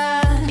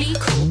pressure. Be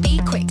cool, be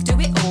quick, do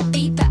it all,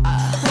 be better.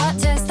 What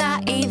does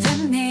that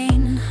even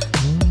mean?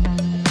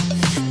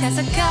 There's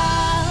a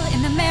girl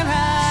in the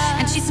mirror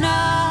and she's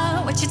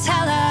not what you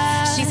tell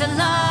her. She's a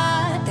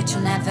lot that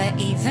you'll never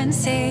even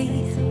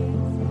see.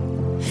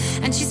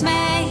 And she's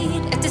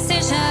made a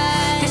decision,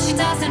 cause she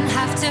doesn't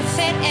have to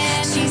fit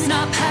in. She's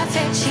not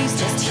perfect, she's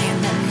just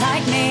human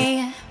like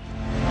me.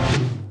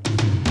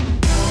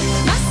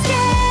 My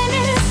skin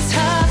is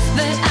tough,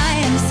 but I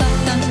am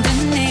soft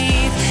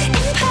underneath.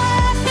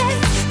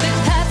 Imperfect, but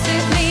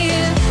perfectly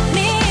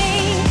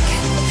unique.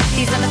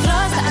 These are the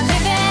flaws that I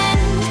live in.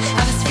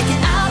 I was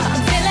freaking out what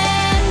I'm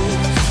feeling.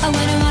 I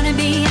wouldn't wanna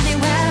be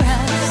anywhere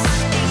else.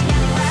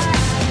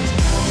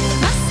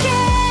 My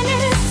skin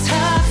is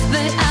tough,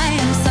 but I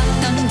am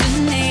soft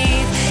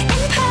underneath.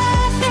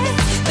 Imperfect,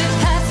 but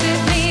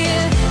perfectly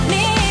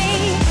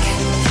unique.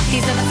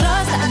 These are the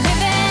flaws that I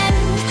live in.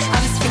 I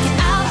was freaking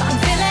out what I'm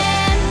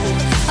feeling.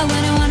 I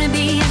wouldn't wanna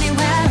be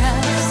anywhere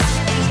else.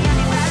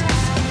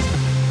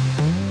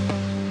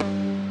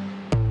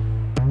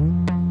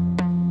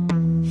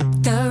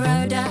 The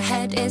road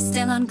ahead is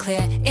still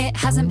unclear. It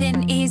hasn't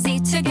been easy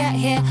to get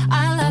here.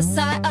 I lost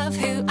sight of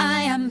who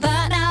I am,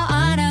 but now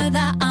I know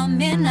that I'm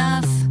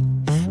enough.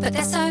 But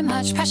there's so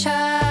much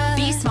pressure.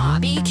 Be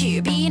smart, be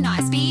cute, be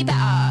nice, be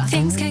better.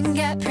 Things can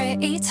get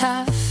pretty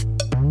tough.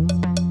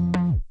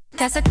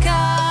 There's a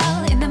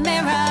girl in the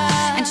mirror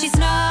and she's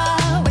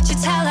not what you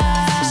tell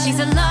her. She's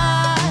a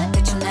lot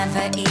that you'll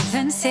never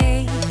even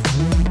see.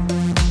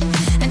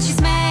 And she's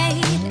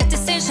made a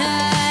decision,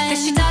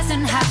 cause she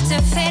doesn't have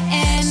to fit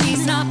in.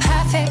 She's not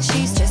perfect,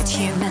 she's just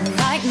human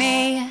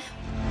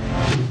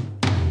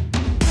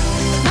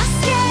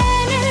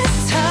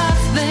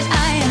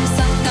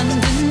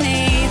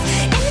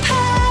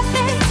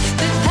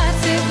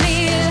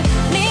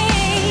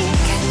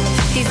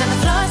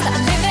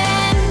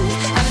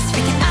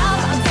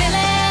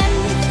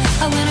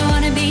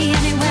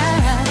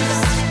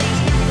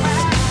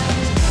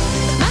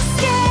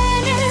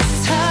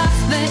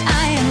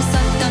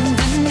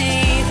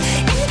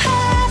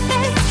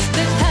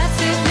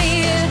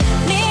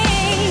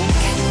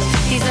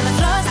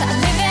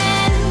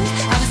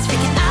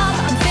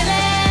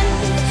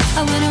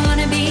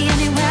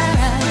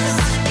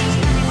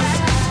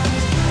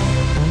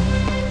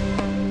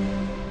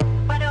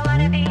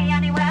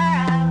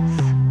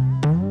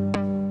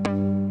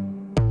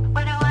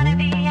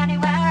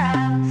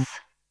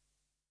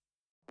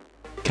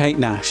Kate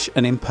Nash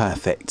and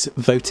Imperfect,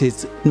 voted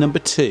number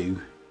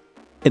 2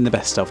 in the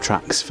best of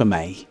tracks for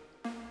May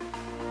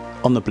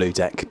on the Blue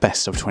Deck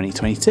Best of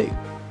 2022.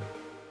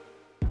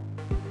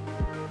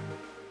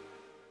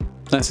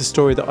 That's a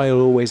story that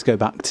I'll always go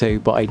back to,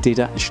 but I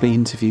did actually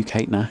interview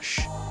Kate Nash.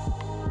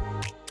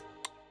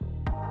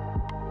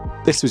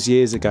 This was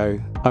years ago.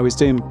 I was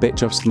doing Bit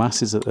Jobs to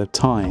Masses at the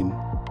time.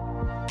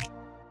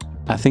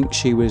 I think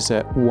she was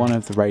at one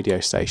of the radio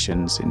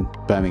stations in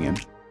Birmingham.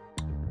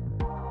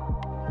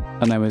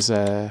 And there was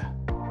an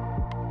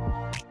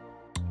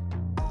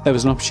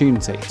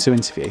opportunity to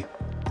interview.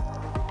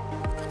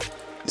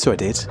 So I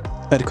did.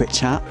 I had a quick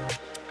chat.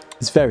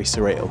 It's very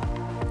surreal.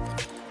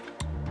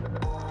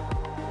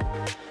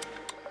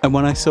 And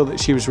when I saw that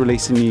she was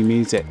releasing new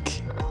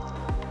music,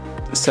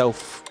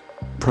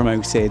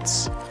 self-promoted,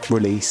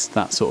 release,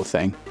 that sort of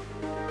thing,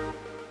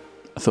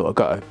 I thought I've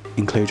got to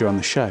include her on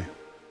the show.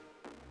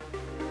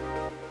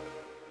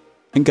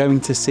 And going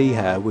to see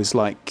her was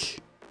like...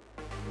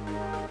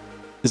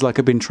 It's like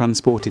I've been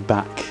transported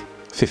back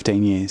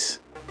 15 years.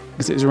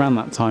 Because it was around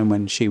that time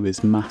when she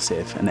was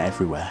massive and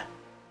everywhere.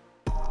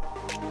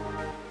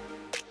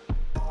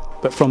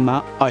 But from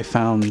that, I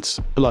found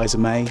Eliza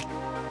May.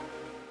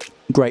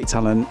 Great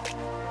talent.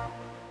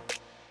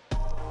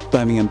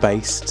 Birmingham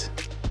based.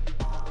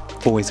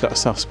 Always got a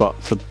soft spot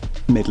for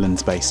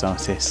Midlands based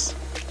artists.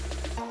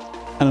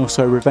 And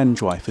also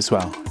Revenge Wife as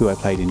well, who I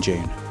played in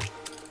June.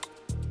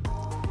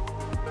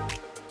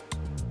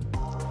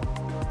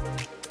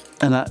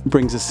 And that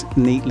brings us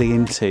neatly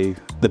into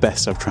the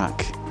best of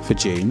track for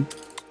June.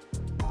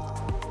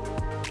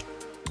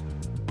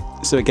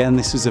 So again,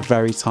 this was a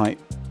very tight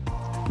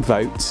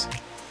vote.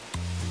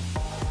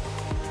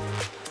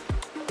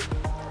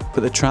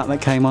 But the track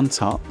that came on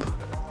top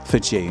for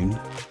June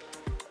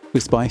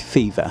was by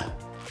Fever.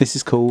 This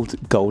is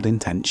called Gold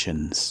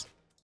Intentions.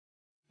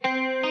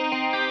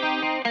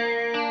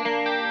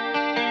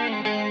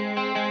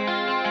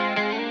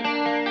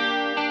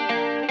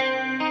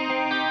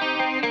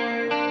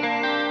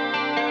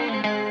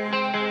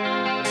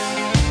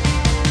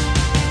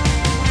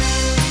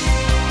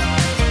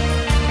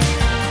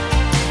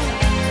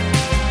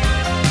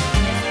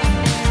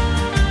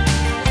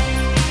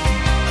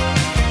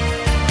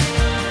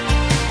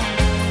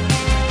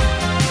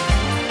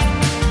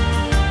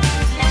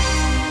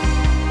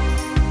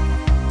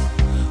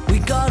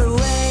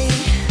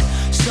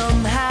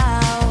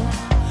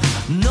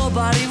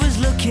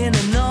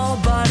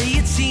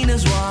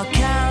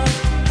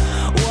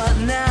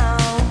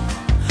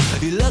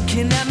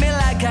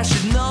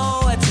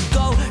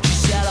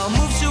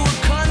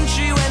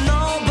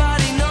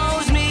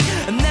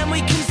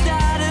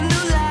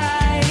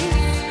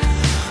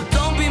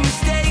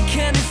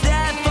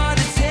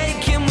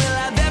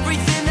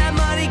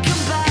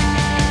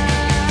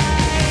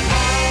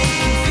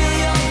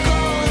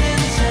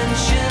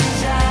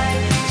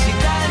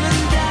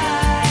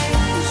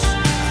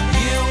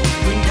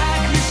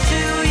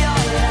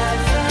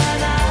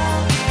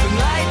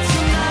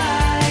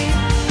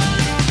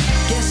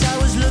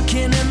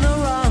 Looking in the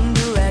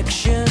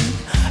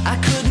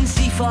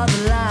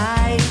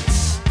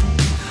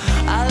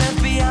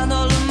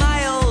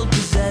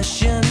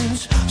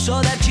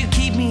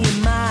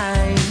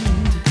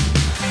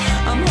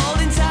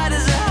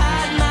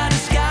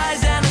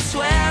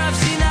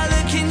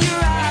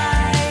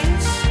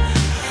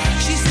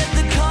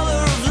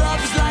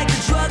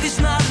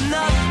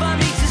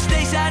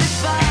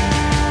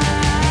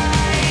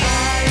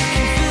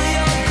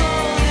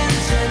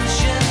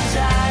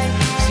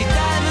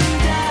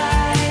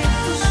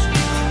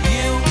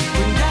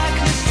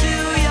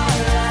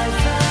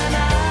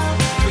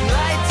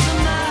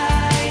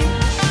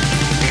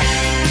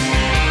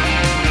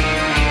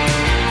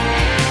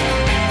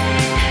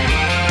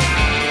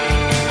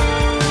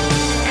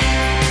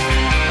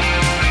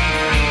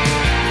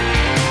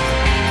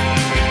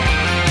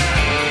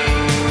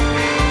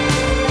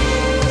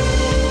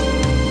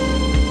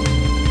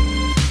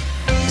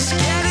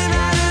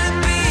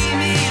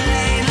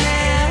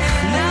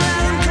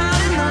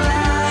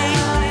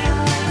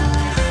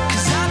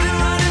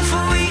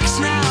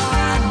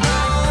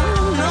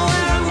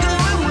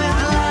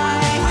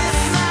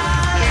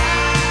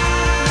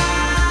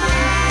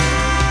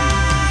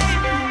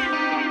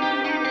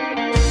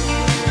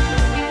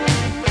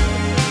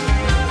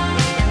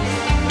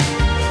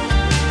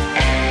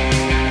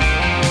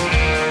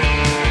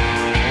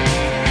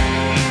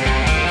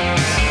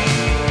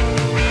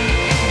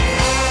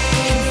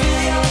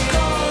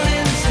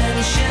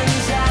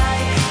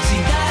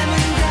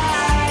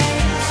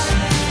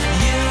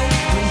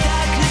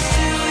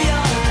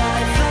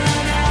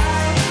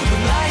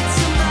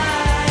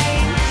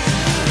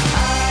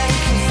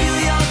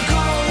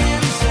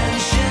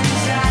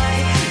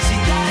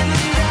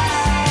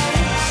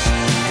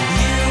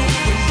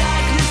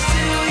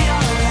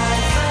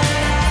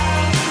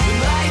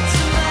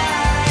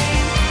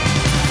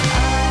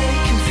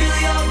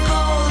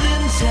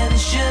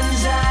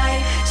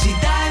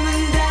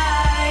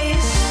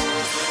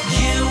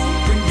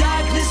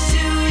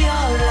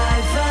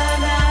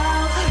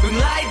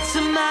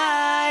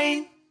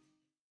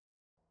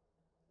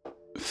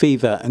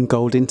Fever and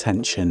Gold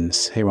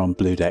Intentions here on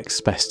Blue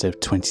Deck's Best of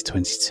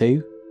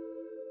 2022.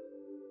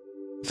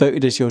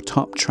 Voted as your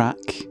top track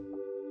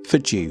for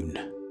June.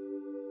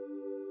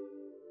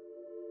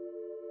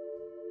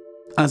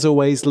 As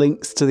always,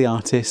 links to the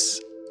artists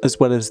as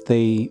well as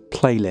the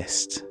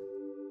playlist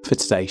for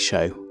today's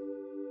show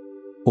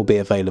will be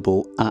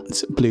available at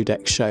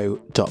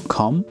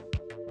bluedeckshow.com.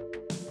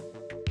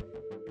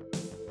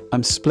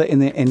 I'm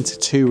splitting it into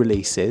 2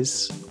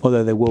 releases,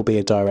 although there will be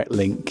a direct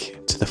link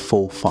to the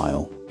full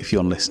file if you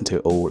want to listen to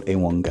it all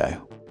in one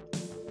go.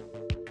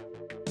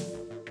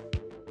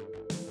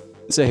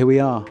 So here we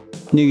are,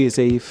 New Year's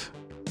Eve,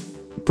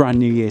 brand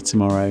new year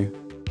tomorrow,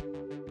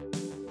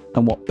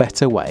 and what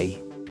better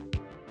way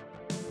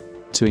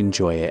to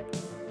enjoy it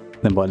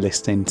than by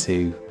listening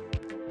to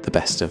the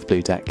best of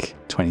Blue Deck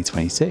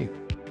 2022.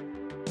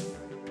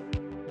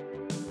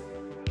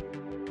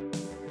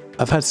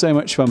 I've had so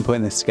much fun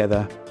putting this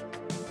together.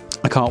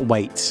 I can't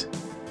wait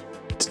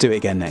to do it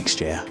again next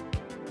year.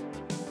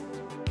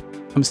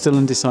 I'm still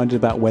undecided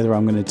about whether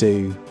I'm going to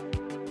do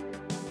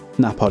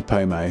Napod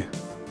Pomo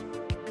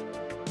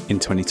in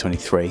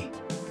 2023.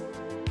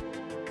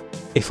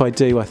 If I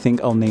do, I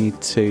think I'll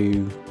need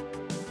to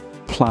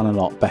plan a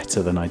lot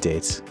better than I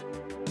did.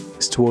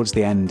 Because towards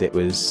the end it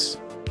was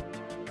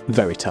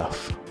very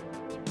tough,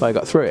 but I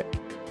got through it.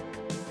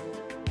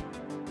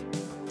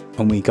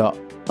 And we got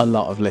a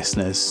lot of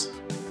listeners,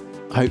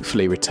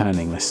 hopefully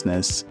returning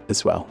listeners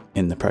as well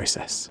in the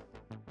process.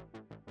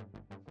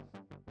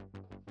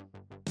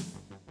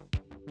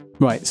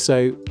 Right, so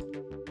I'm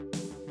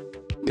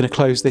going to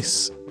close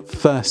this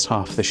first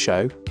half of the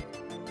show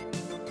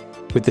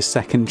with the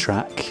second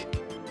track,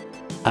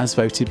 as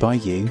voted by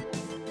you,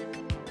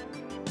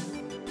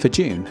 for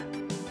June.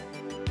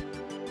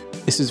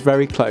 This is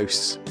very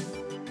close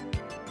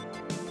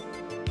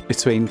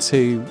between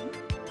 2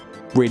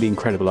 really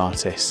incredible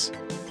artists.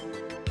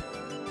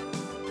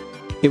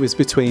 It was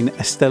between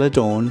Estella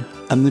Dawn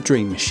and The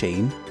Dream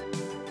Machine,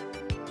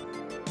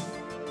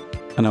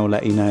 and I will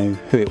let you know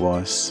who it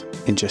was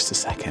in just a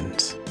second.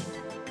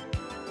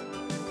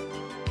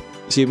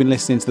 So you've been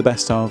listening to the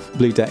best of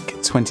Blue Deck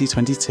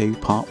 2022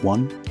 Part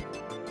 1.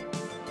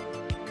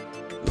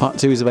 Part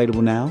 2 is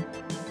available now.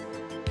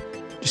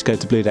 Just go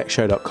to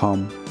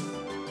bluedeckshow.com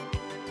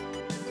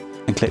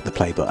and click the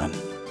play button.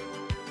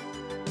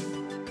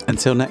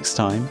 Until next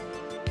time,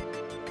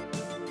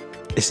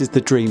 this is The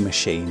Dream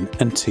Machine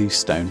and 2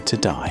 Stone to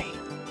Die.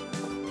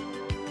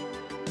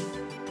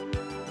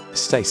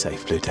 Stay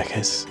safe, Blue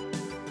Deckers.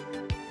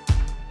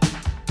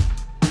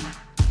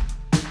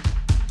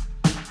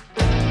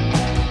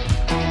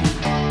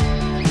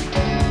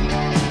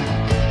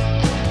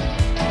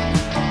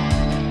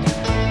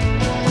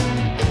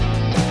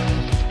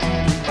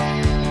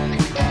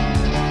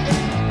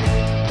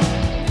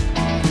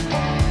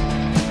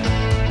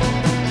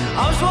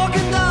 I was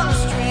walking down the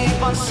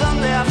street on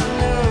Sunday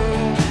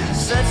afternoon.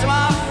 Said to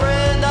my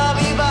friend, I'll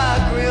be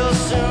back real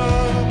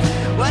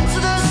soon. Went to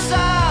the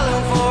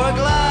salon for a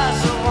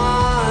glass of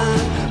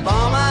wine.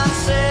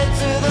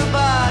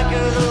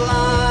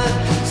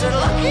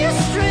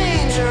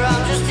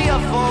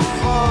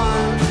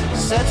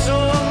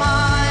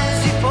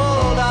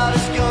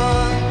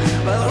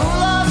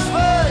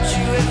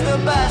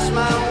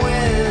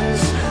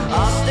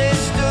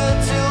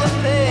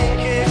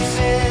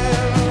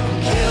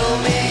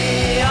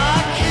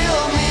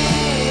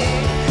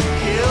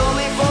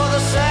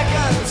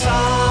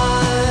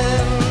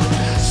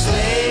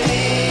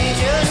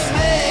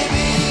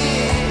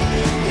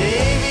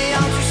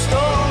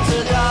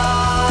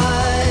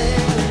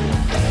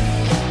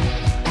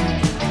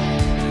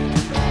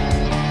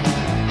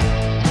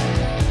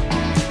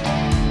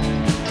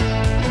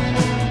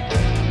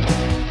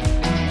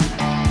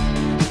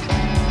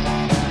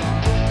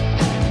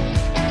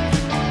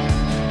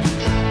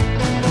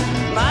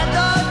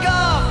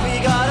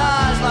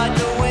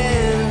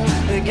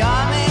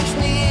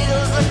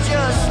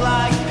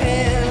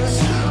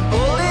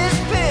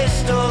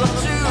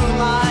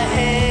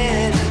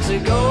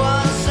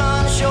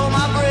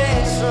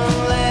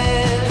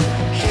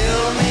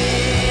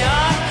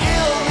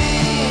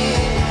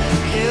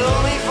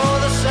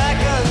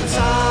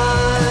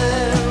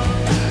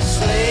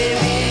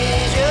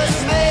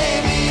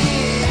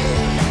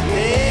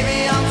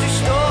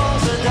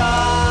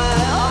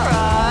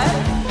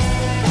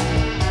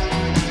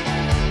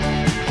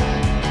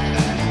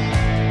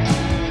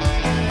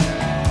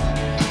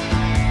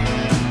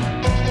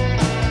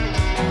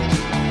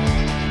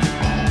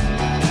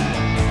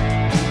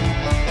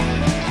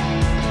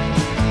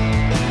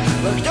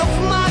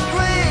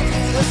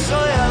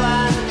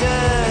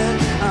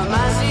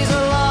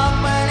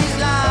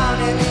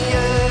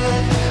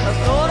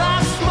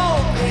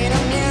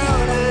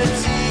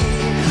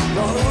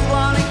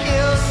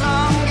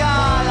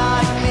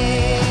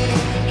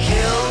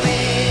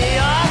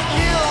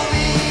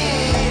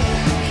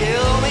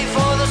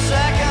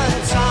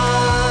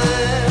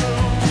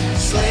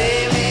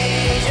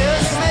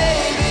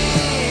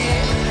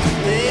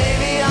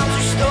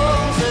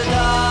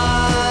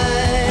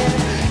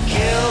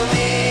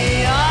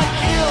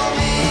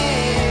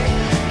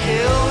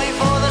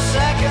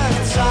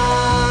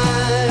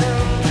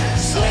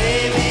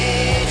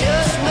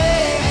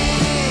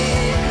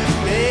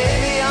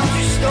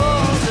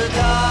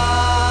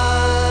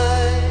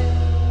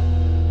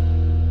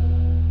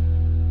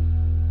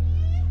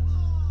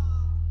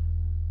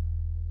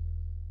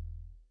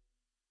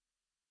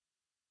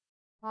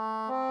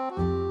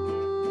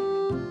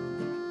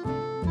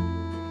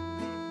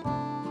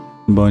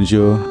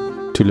 Bonjour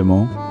tout le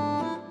monde.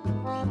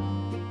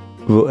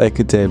 Vous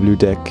écoutez Blue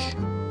Deck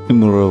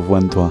numéro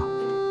 23.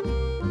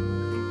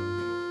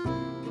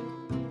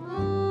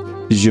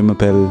 Je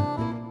m'appelle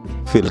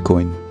Phil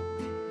Coyne.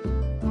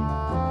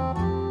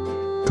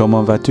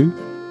 Comment vas-tu?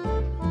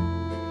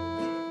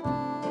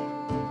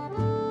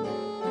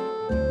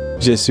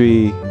 Je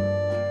suis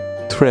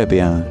très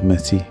bien,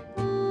 merci.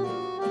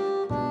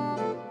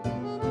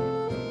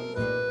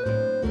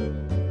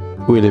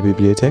 Où est la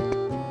bibliothèque?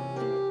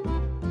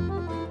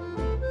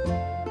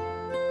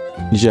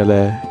 J'ai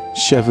les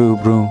cheveux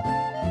bruns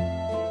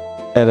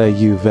et les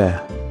yeux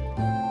verts.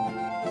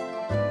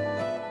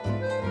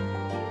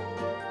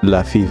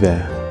 La fille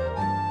verte.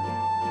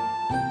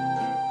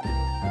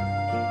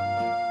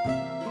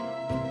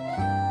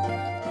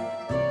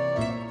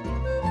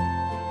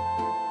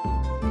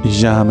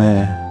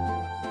 Jamais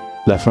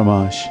le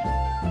fromage.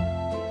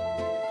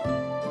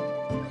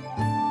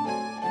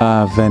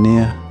 À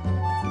venir,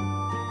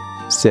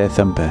 c'est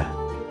un peu.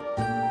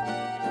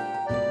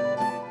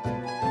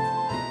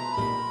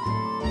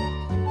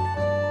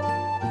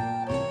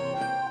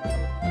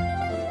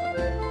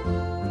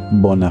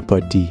 Bon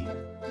appétit.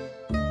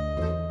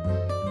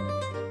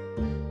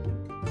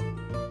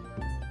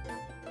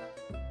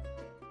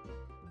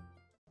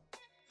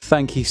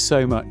 Thank you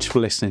so much for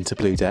listening to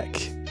Blue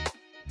Deck.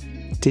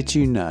 Did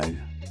you know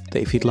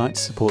that if you'd like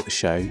to support the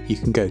show, you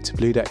can go to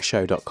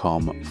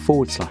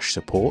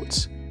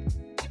bluedeckshow.com/support.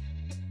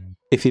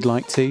 If you'd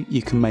like to,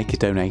 you can make a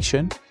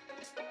donation.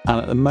 And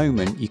at the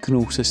moment, you can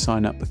also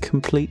sign up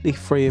completely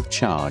free of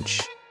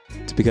charge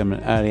to become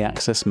an early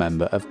access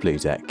member of Blue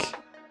Deck.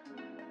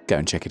 Go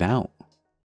and check it out.